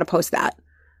good. I got to post that.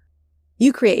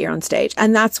 You create your own stage.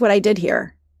 And that's what I did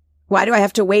here. Why do I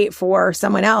have to wait for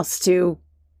someone else to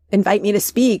invite me to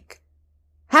speak?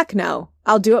 Heck no,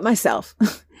 I'll do it myself.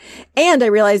 And I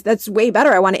realized that's way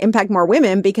better. I want to impact more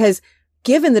women because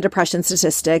given the depression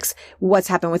statistics, what's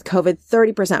happened with COVID,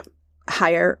 30%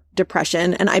 higher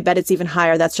depression. And I bet it's even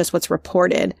higher. That's just what's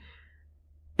reported.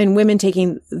 And women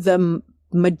taking the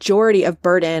majority of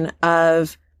burden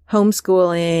of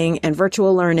homeschooling and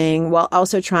virtual learning while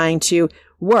also trying to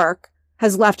work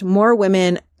has left more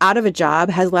women out of a job,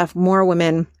 has left more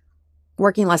women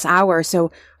working less hours.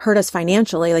 So hurt us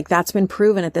financially. Like that's been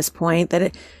proven at this point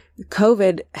that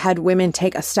COVID had women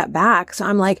take a step back. So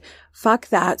I'm like, fuck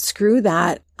that. Screw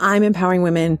that. I'm empowering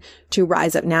women to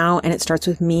rise up now. And it starts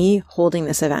with me holding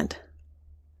this event.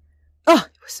 Oh,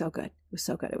 it was so good. It was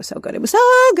so good. It was so good. It was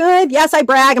so good. Yes, I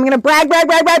brag. I'm going to brag.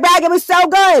 It was so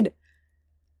good.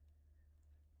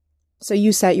 So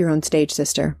you set your own stage,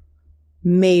 sister.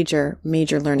 Major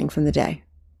learning from the day.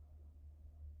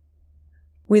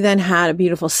 We then had a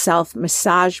beautiful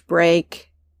self-massage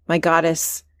break. My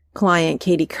goddess client,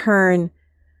 Katie Kern,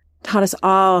 taught us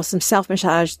all some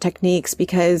self-massage techniques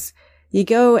because you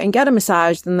go and get a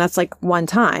massage, then that's like one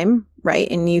time, right?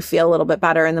 And you feel a little bit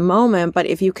better in the moment. But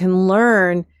if you can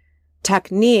learn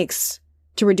techniques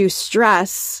to reduce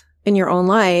stress in your own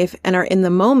life and are in the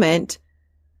moment,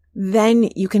 then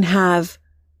you can have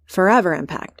forever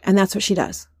impact. And that's what she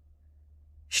does.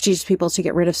 She teaches people to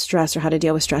get rid of stress or how to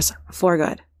deal with stress for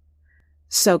good.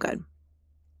 So good.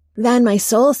 Then my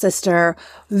soul sister,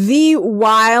 the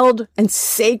wild and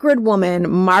sacred woman,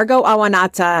 Margot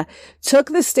Awanata, took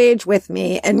the stage with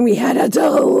me and we had a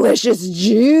delicious,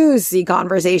 juicy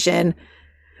conversation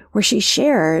where she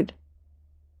shared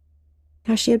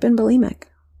how she had been bulimic,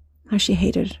 how she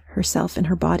hated herself and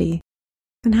her body,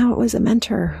 and how it was a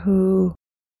mentor who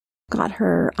got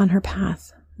her on her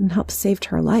path and helped save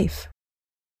her life.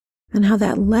 And how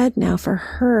that led now for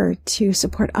her to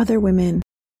support other women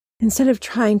instead of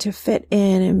trying to fit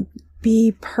in and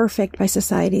be perfect by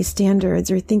society's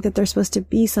standards or think that they're supposed to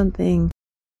be something.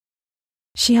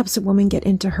 She helps a woman get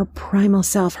into her primal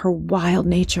self, her wild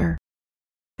nature.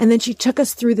 And then she took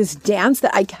us through this dance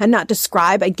that I cannot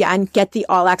describe. Again, get the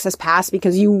all access pass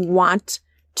because you want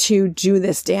to do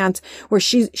this dance where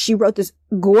she wrote this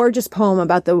gorgeous poem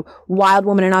about the wild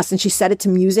woman in us and she set it to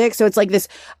music. So it's like this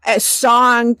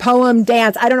song, poem,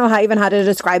 dance. I don't know how to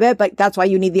describe it, but that's why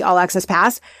you need the all access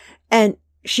pass. And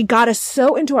she got us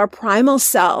so into our primal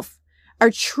self, our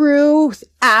truth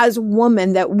as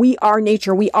woman, that we are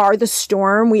nature. We are the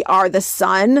storm. We are the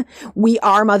sun. We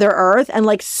are Mother Earth, and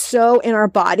like so in our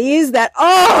bodies that,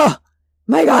 oh,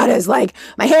 my God, is like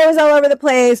my hair was all over the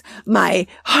place. My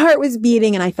heart was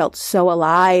beating and I felt so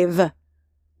alive.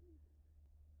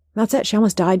 That's it. She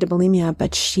almost died to bulimia,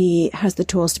 but she has the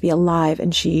tools to be alive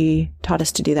and she taught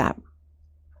us to do that.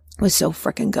 It was so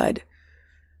freaking good.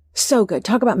 So good.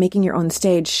 Talk about making your own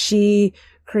stage. She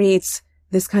creates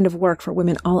this kind of work for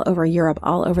women all over Europe,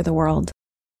 all over the world.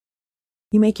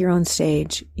 You make your own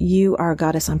stage. You are a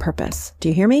goddess on purpose. Do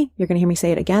you hear me? You're going to hear me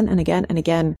say it again and again and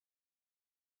again.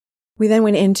 We then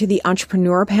went into the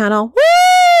entrepreneur panel.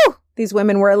 Woo! These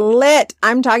women were lit.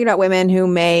 I'm talking about women who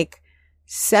make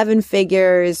 7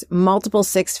 figures, multiple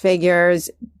 6 figures,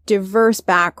 diverse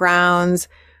backgrounds.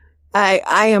 I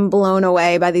am blown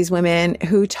away by these women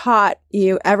who taught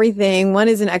you everything. One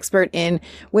is an expert in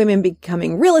women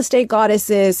becoming real estate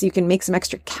goddesses. You can make some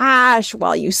extra cash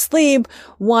while you sleep.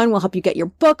 One will help you get your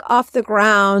book off the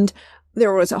ground.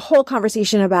 There was a whole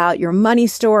conversation about your money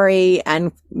story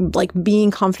and like being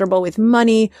comfortable with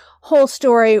money. Whole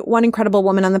story. One incredible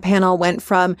woman on the panel went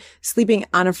from sleeping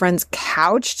on a friend's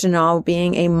couch to now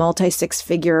being a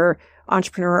multi-6-figure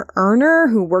entrepreneur earner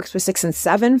who works with 6- and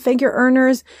 7-figure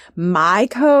earners. My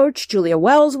coach, Julia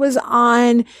Wells, was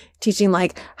on teaching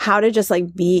like how to just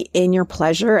like be in your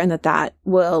pleasure and that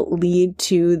will lead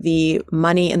to the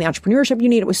money and the entrepreneurship you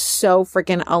need. It was so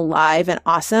freaking alive and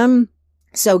awesome.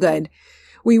 So good.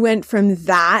 We went from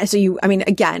that. So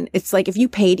again, it's like if you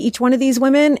paid each one of these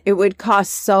women, it would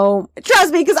cost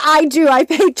trust me, because I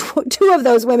paid 2 of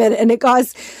those women and it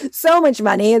costs so much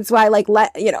money. It's why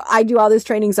I do all this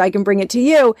training so I can bring it to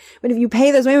you. But if you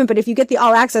pay those women, but if you get the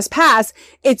all access pass,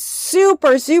 it's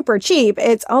super, super cheap.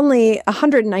 It's only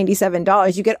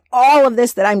 $197. You get all of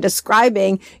this that I'm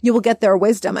describing. You will get their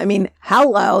wisdom. I mean,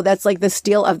 hello. That's like the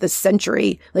steal of the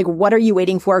century. Like, what are you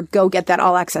waiting for? Go get that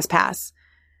all access pass.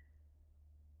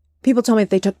 People told me that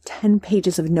they took 10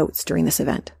 pages of notes during this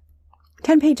event.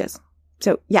 10 pages.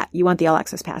 So yeah, you want the all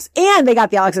access pass. And they got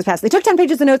the all access pass. They took 10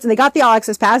 pages of notes and they got the all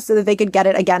access pass so that they could get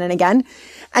it again and again.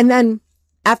 And then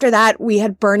after that, we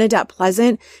had Bernadette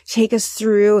Pleasant take us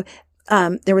through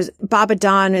there was Baba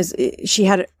Dawn, she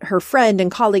had her friend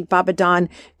and colleague Baba Dawn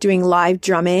doing live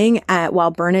drumming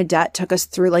while Bernadette took us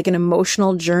through like an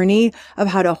emotional journey of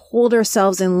how to hold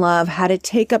ourselves in love, how to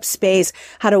take up space,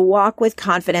 how to walk with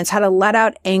confidence, how to let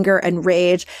out anger and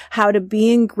rage, how to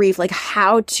be in grief, like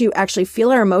how to actually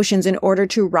feel our emotions in order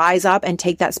to rise up and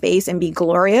take that space and be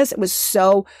glorious. It was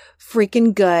so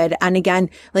freaking good. And again,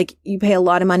 like you pay a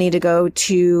lot of money to go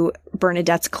to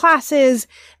Bernadette's classes,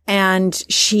 and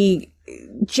she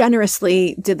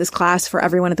generously did this class for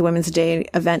everyone at the Women's Day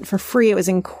event for free. It was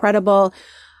incredible.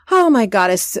 Oh my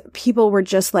goddess. People were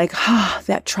just like,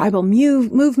 that tribal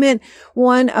movement.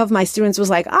 One of my students was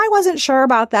like, I wasn't sure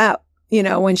about that,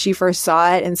 when she first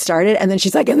saw it and started. And then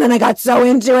she's like, and then I got so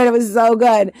into it. It was so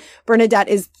good. Bernadette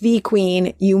is the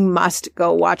queen. You must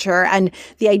go watch her. And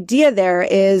the idea there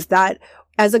is that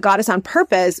as a goddess on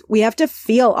purpose, we have to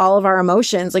feel all of our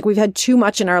emotions. Like we've had too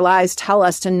much in our lives tell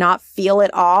us to not feel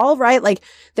it all, right? Like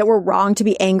that we're wrong to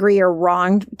be angry or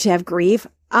wrong to have grief.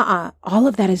 All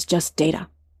of that is just data.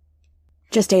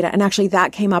 Just data. And actually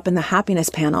that came up in the happiness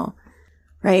panel,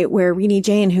 right? Where Rini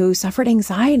Jane, who suffered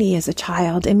anxiety as a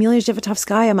child, Emilia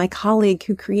Zhivotovskaya, my colleague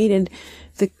who created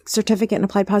the certificate in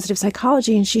applied positive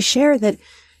psychology, and she shared that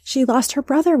she lost her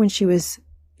brother when she was,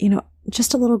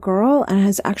 just a little girl, and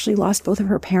has actually lost both of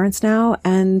her parents now.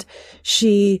 And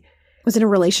she was in a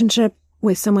relationship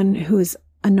with someone who is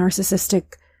a narcissistic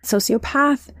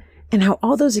sociopath, and how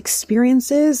all those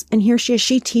experiences, and here she is,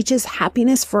 she teaches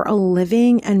happiness for a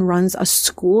living and runs a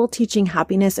school teaching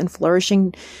happiness and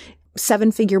flourishing,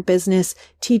 7-figure business,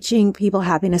 teaching people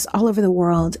happiness all over the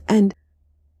world, and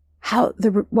how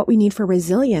what we need for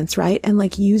resilience, right? And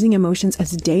like using emotions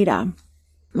as data.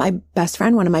 One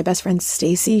of my best friends,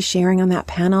 Stacy, sharing on that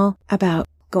panel about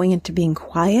going into being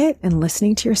quiet and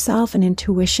listening to yourself and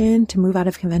intuition to move out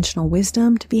of conventional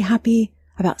wisdom, to be happy,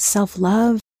 about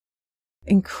self-love.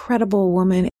 Incredible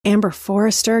woman. Amber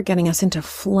Forrester getting us into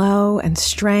flow and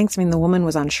strength. I mean, the woman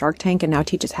was on Shark Tank and now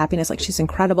teaches happiness. Like she's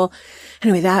incredible.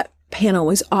 Anyway, that panel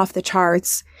was off the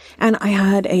charts. And I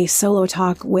had a solo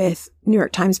talk with New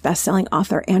York Times bestselling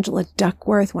author Angela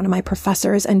Duckworth, one of my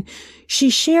professors, and she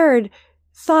shared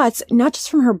thoughts, not just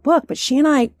from her book, but she and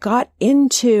I got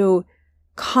into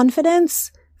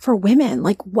confidence for women.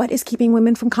 Like what is keeping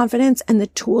women from confidence and the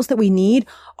tools that we need,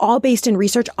 all based in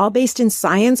research, all based in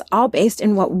science, all based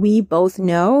in what we both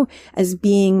know as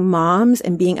being moms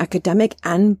and being academic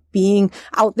and being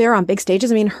out there on big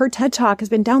stages. I mean, her TED Talk has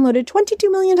been downloaded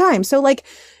 22 million times. So like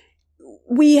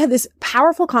we had this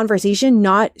powerful conversation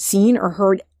not seen or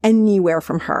heard anywhere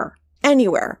from her.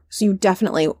 Anywhere. So you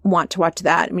definitely want to watch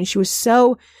that. I mean, she's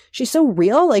so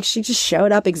real. Like she just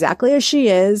showed up exactly as she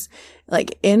is,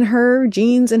 like in her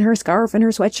jeans and her scarf and her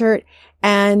sweatshirt,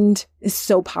 and is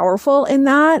so powerful in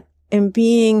that, and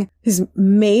being this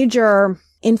major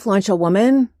influential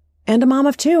woman and a mom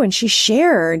of 2. And she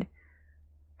shared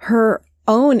her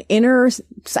own inner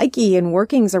psyche and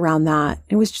workings around that.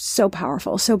 It was just so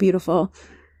powerful, so beautiful.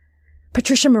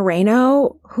 Patricia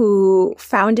Moreno, who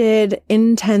founded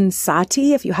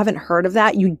Intensati. If you haven't heard of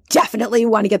that, you definitely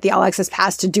want to get the All Access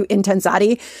Pass to do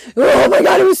Intensati. Oh my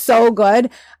God, it was so good.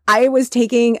 I was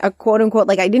taking a quote unquote,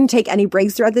 like I didn't take any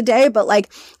breaks throughout the day, but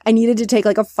like I needed to take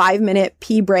like a 5-minute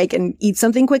pee break and eat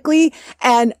something quickly.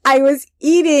 And I was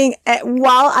eating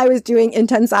while I was doing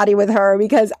Intensati with her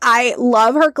because I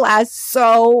love her class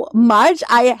so much.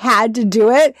 I had to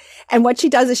do it. And what she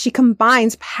does is she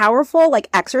combines powerful like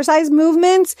exercise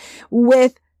movements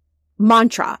with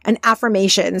mantra and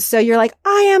affirmations. So you're like,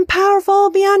 I am powerful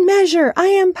beyond measure. I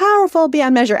am powerful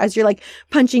beyond measure, as you're like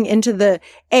punching into the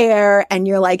air and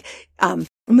you're like,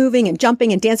 moving and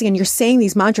jumping and dancing and you're saying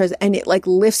these mantras and it like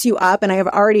lifts you up. And I have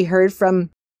already heard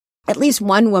from at least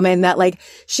one woman that like,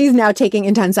 she's now taking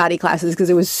Intensati classes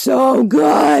because it was so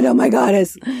good. Oh my God.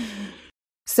 It's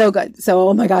so good. So,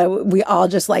 oh my God, we all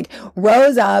just like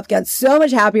rose up, got so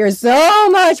much happier, so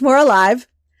much more alive.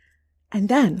 And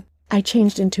then I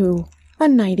changed into a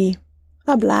nightie,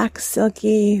 a black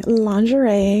silky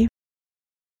lingerie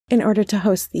in order to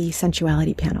host the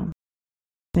sensuality panel.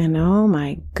 And oh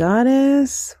my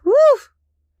goddess, woo!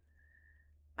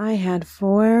 I had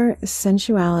 4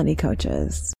 sensuality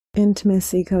coaches,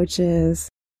 intimacy coaches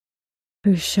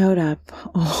who showed up.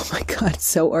 Oh my God,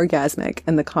 so orgasmic.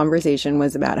 And the conversation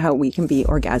was about how we can be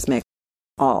orgasmic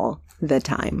all the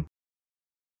time.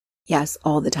 Yes,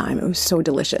 all the time. It was so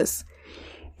delicious.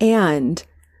 And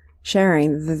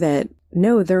sharing that,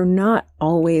 no, they're not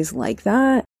always like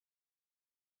that.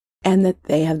 And that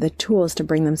they have the tools to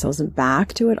bring themselves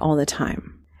back to it all the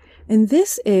time. And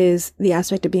this is the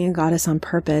aspect of being a goddess on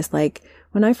purpose. Like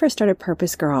when I first started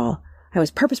Purpose Girl, I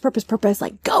was purpose,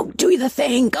 like, go do the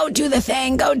thing, go do the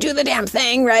thing, go do the damn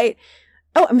thing, right?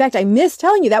 Oh, in fact, I missed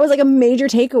telling you that was like a major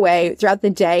takeaway throughout the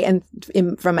day. And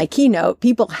from my keynote,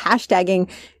 people hashtagging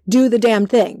do the damn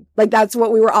thing. Like that's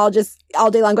what we were all just all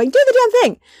day long going, do the damn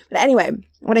thing. But anyway,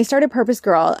 when I started Purpose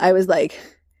Girl, I was like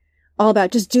all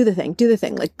about just do the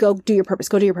thing, like go do your purpose,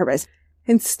 go do your purpose.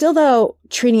 And still though,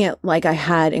 treating it like I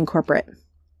had in corporate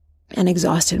and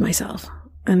exhausted myself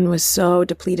and was so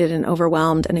depleted and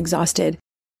overwhelmed and exhausted.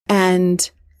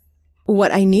 And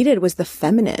what I needed was the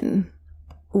feminine,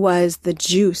 was the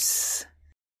juice.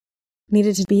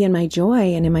 Needed to be in my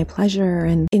joy and in my pleasure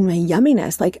and in my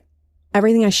yumminess, like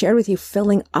everything I shared with you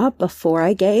filling up before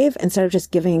I gave instead of just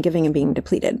giving and giving and being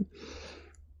depleted.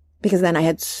 Because then I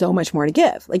had so much more to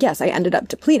give. Like, yes, I ended up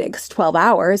depleted because 12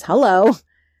 hours, hello.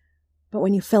 But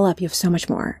when you fill up, you have so much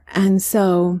more. And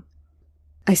so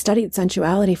I studied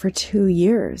sensuality for 2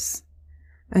 years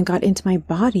and got into my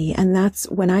body. And that's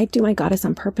when I do my Goddess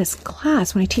on Purpose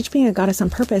class, when I teach being a goddess on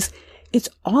purpose, it's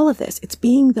all of this. It's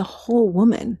being the whole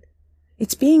woman.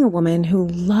 It's being a woman who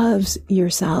loves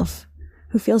yourself,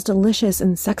 who feels delicious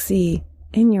and sexy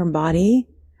in your body,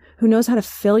 who knows how to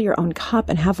fill your own cup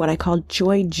and have what I call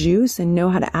joy juice and know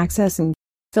how to access and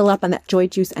fill up on that joy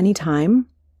juice anytime.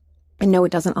 And no,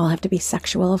 it doesn't all have to be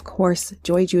sexual. Of course,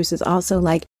 joy juice is also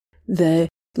like the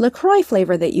LaCroix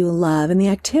flavor that you love and the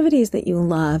activities that you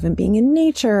love and being in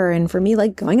nature. And for me,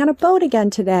 like going on a boat again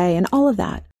today and all of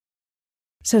that.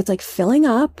 So it's like filling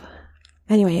up.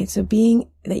 Anyway, so being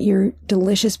that you're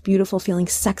delicious, beautiful, feeling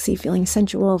sexy, feeling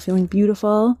sensual, feeling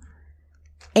beautiful,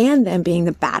 and then being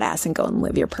the badass and go and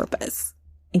live your purpose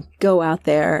and go out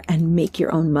there and make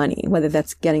your own money, whether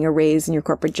that's getting a raise in your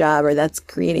corporate job or that's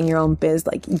creating your own biz.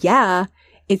 Like, yeah,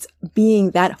 it's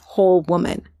being that whole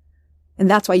woman. And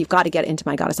that's why you've got to get into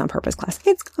my Goddess on Purpose class.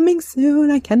 It's coming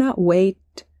soon. I cannot wait.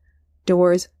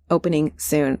 Doors opening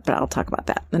soon, but I'll talk about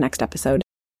that in the next episode.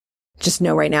 Just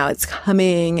know right now it's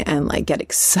coming and like get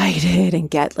excited and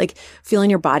get like feel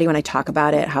in your body when I talk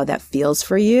about it, how that feels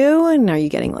for you. And are you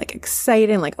getting like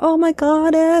excited and like, oh my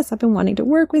goddess, I've been wanting to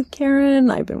work with Karen.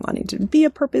 I've been wanting to be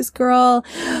a purpose girl.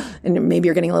 And maybe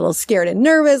you're getting a little scared and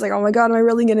nervous. Like, oh my God, am I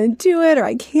really going to do it? Or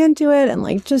I can't do it. And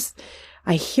like, just,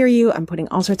 I hear you. I'm putting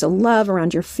all sorts of love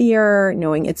around your fear,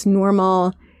 knowing it's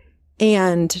normal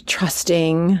and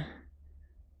trusting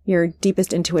your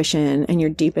deepest intuition and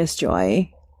your deepest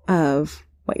joy of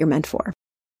what you're meant for.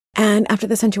 And after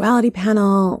the sensuality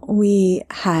panel, we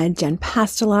had Jen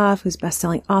Pastiloff, who's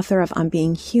best-selling author of On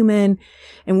Being Human.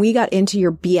 And we got into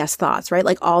your BS thoughts, right?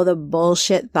 Like all the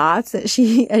bullshit thoughts that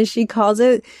as she calls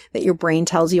it, that your brain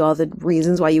tells you all the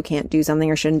reasons why you can't do something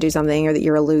or shouldn't do something or that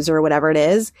you're a loser or whatever it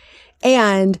is.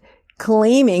 And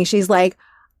claiming, she's like,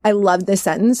 I love this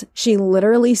sentence. She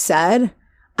literally said,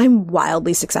 I'm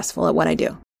wildly successful at what I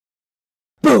do.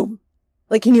 Boom.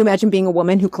 Like, can you imagine being a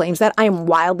woman who claims that I am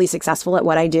wildly successful at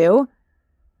what I do?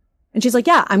 And she's like,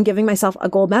 yeah, I'm giving myself a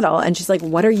gold medal. And she's like,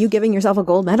 what are you giving yourself a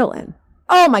gold medal in?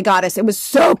 Oh my goddess, it was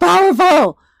so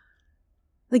powerful.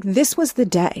 Like, this was the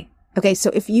day. Okay,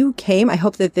 so if you came, I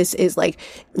hope that this is like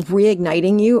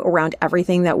reigniting you around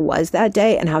everything that was that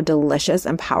day and how delicious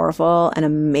and powerful and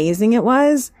amazing it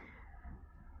was.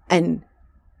 And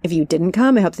if you didn't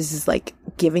come, I hope this is like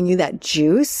giving you that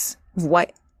juice of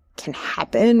what can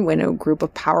happen when a group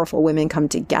of powerful women come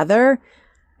together,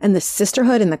 and the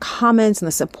sisterhood and the comments and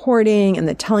the supporting and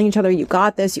the telling each other, you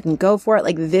got this, you can go for it.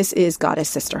 Like, this is goddess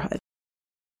sisterhood.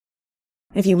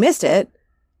 If you missed it,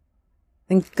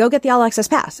 then go get the all access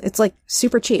pass. It's like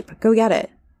super cheap. Go get it.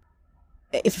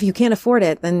 If you can't afford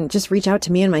it, then just reach out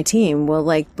to me and my team. We'll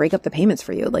like break up the payments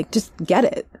for you. Like, just get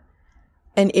it.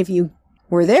 And if you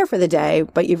were there for the day,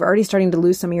 but you've already starting to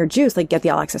lose some of your juice, like get the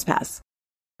all access pass.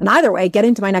 And either way, get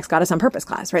into my next Goddess on Purpose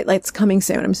class, right? Like, it's coming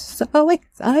soon. I'm so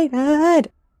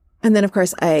excited. And then, of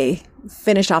course, I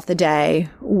finished off the day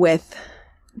with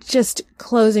just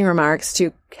closing remarks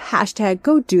to hashtag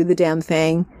go do the damn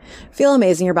thing. Feel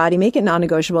amazing in your body. Make it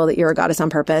non-negotiable that you're a goddess on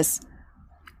purpose.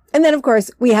 And then, of course,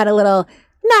 we had a little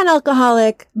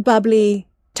non-alcoholic, bubbly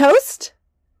toast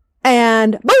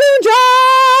and balloon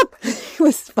drop. It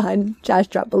was fun. Josh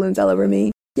dropped balloons all over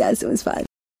me. Yes, it was fun.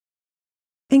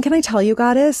 And can I tell you,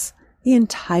 goddess, the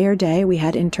entire day we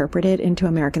had interpreted into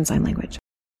American Sign Language.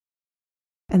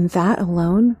 And that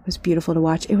alone was beautiful to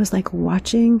watch. It was like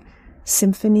watching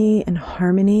symphony and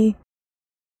harmony.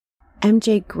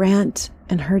 MJ Grant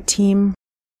and her team,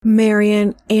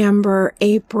 Marion, Amber,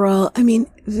 April. I mean,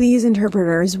 these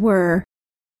interpreters were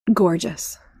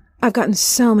gorgeous. I've gotten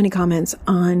so many comments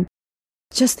on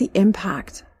just the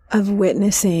impact of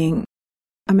witnessing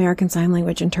American Sign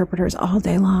Language interpreters all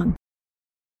day long.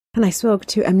 And I spoke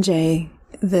to MJ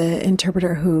the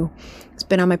interpreter who has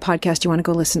been on my podcast. You want to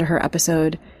go listen to her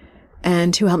episode,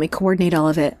 and who helped me coordinate all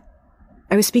of it.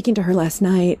 I was speaking to her last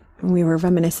night, and we were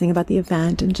reminiscing about the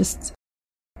event and just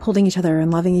holding each other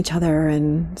and loving each other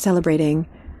and celebrating.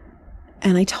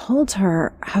 And I told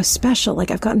her how special,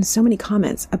 like, I've gotten so many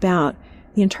comments about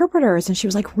the interpreters, and she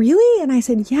was like, really? And I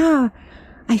said, yeah,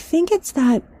 I think it's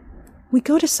that we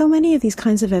go to so many of these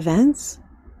kinds of events,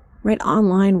 right?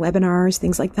 Online webinars,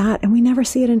 things like that, and we never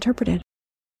see it interpreted.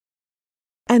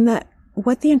 And that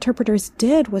what the interpreters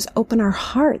did was open our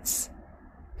hearts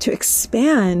to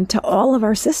expand to all of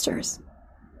our sisters,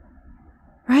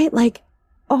 right? Like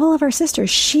all of our sisters.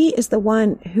 She is the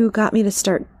one who got me to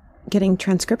start getting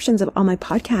transcriptions of all my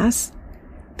podcasts,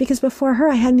 because before her,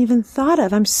 I hadn't even thought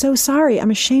of. I'm so sorry.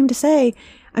 I'm ashamed to say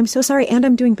I'm so sorry. And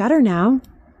I'm doing better now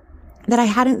that I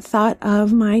hadn't thought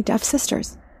of my deaf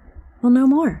sisters. Well, no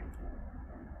more.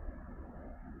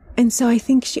 And so I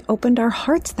think she opened our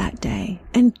hearts that day,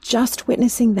 and just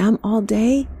witnessing them all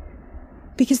day,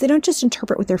 because they don't just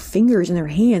interpret with their fingers and their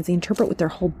hands, they interpret with their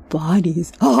whole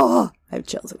bodies. Oh, I have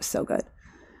chills. It was so good.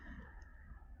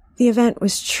 The event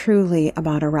was truly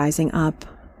about a rising up,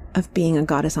 of being a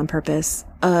goddess on purpose,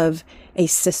 of a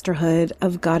sisterhood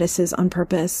of goddesses on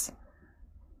purpose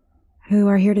who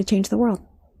are here to change the world,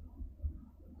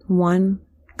 one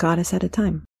goddess at a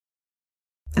time.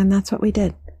 And that's what we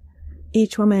did.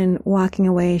 Each woman walking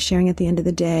away, sharing at the end of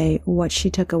the day what she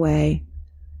took away.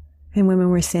 And women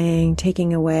were saying,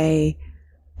 taking away,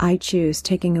 I choose,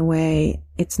 taking away,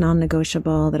 it's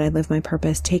non-negotiable that I live my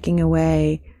purpose, taking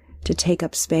away, to take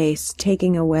up space,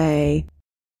 taking away,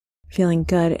 feeling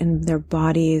good in their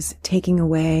bodies, taking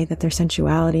away that their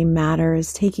sensuality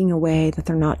matters, taking away that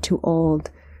they're not too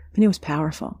old. And it was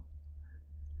powerful.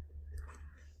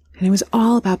 And it was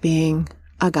all about being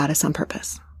a goddess on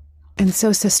purpose. And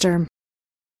so, sister,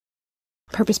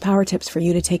 purpose power tips for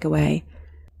you to take away.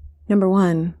 Number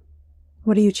one,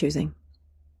 what are you choosing?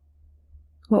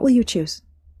 What will you choose?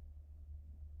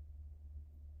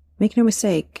 Make no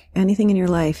mistake, anything in your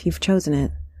life, you've chosen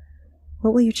it.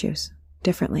 What will you choose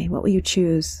differently? What will you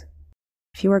choose?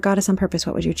 If you were a goddess on purpose,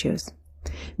 what would you choose?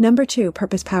 Number two,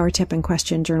 purpose power tip and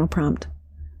question journal prompt.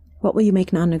 What will you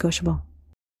make non-negotiable?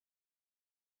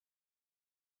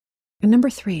 And number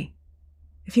three,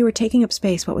 if you were taking up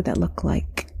space, what would that look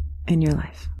like in your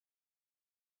life?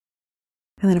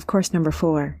 And then, of course, number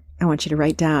four, I want you to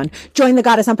write down, join the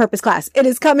Goddess on Purpose class. It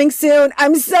is coming soon.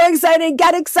 I'm so excited.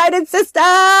 Get excited, sister.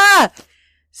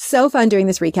 So fun doing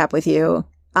this recap with you.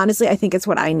 Honestly, I think it's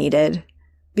what I needed,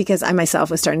 because I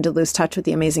myself was starting to lose touch with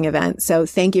the amazing event. So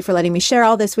thank you for letting me share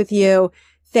all this with you.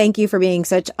 Thank you for being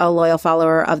such a loyal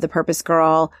follower of the Purpose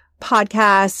Girl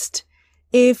podcast.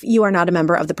 If you are not a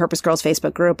member of the Purpose Girls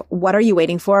Facebook group, what are you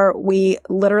waiting for? We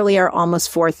literally are almost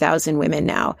 4,000 women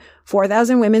now.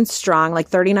 4,000 women strong, like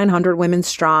 3,900 women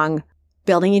strong,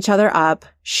 building each other up,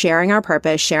 sharing our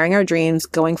purpose, sharing our dreams,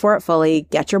 going for it fully.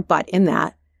 Get your butt in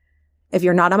that. If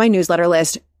you're not on my newsletter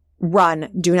list, run,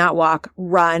 do not walk,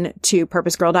 run to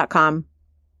purposegirl.com.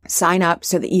 Sign up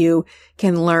so that you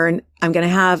can learn. I'm going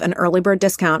to have an early bird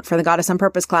discount for the Goddess on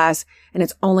Purpose class, and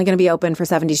it's only going to be open for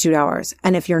 72 hours.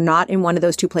 And if you're not in one of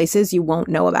those two places, you won't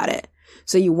know about it.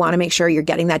 So you want to make sure you're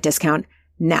getting that discount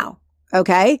now.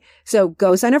 Okay? So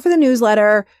go sign up for the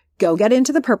newsletter. Go get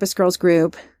into the Purpose Girls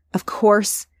group. Of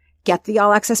course, get the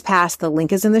all access pass. The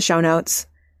link is in the show notes.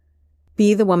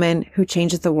 Be the woman who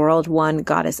changes the world one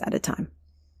goddess at a time.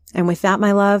 And with that,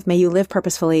 my love, may you live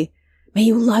purposefully. May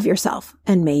you love yourself,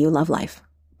 and may you love life.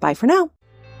 Bye for now.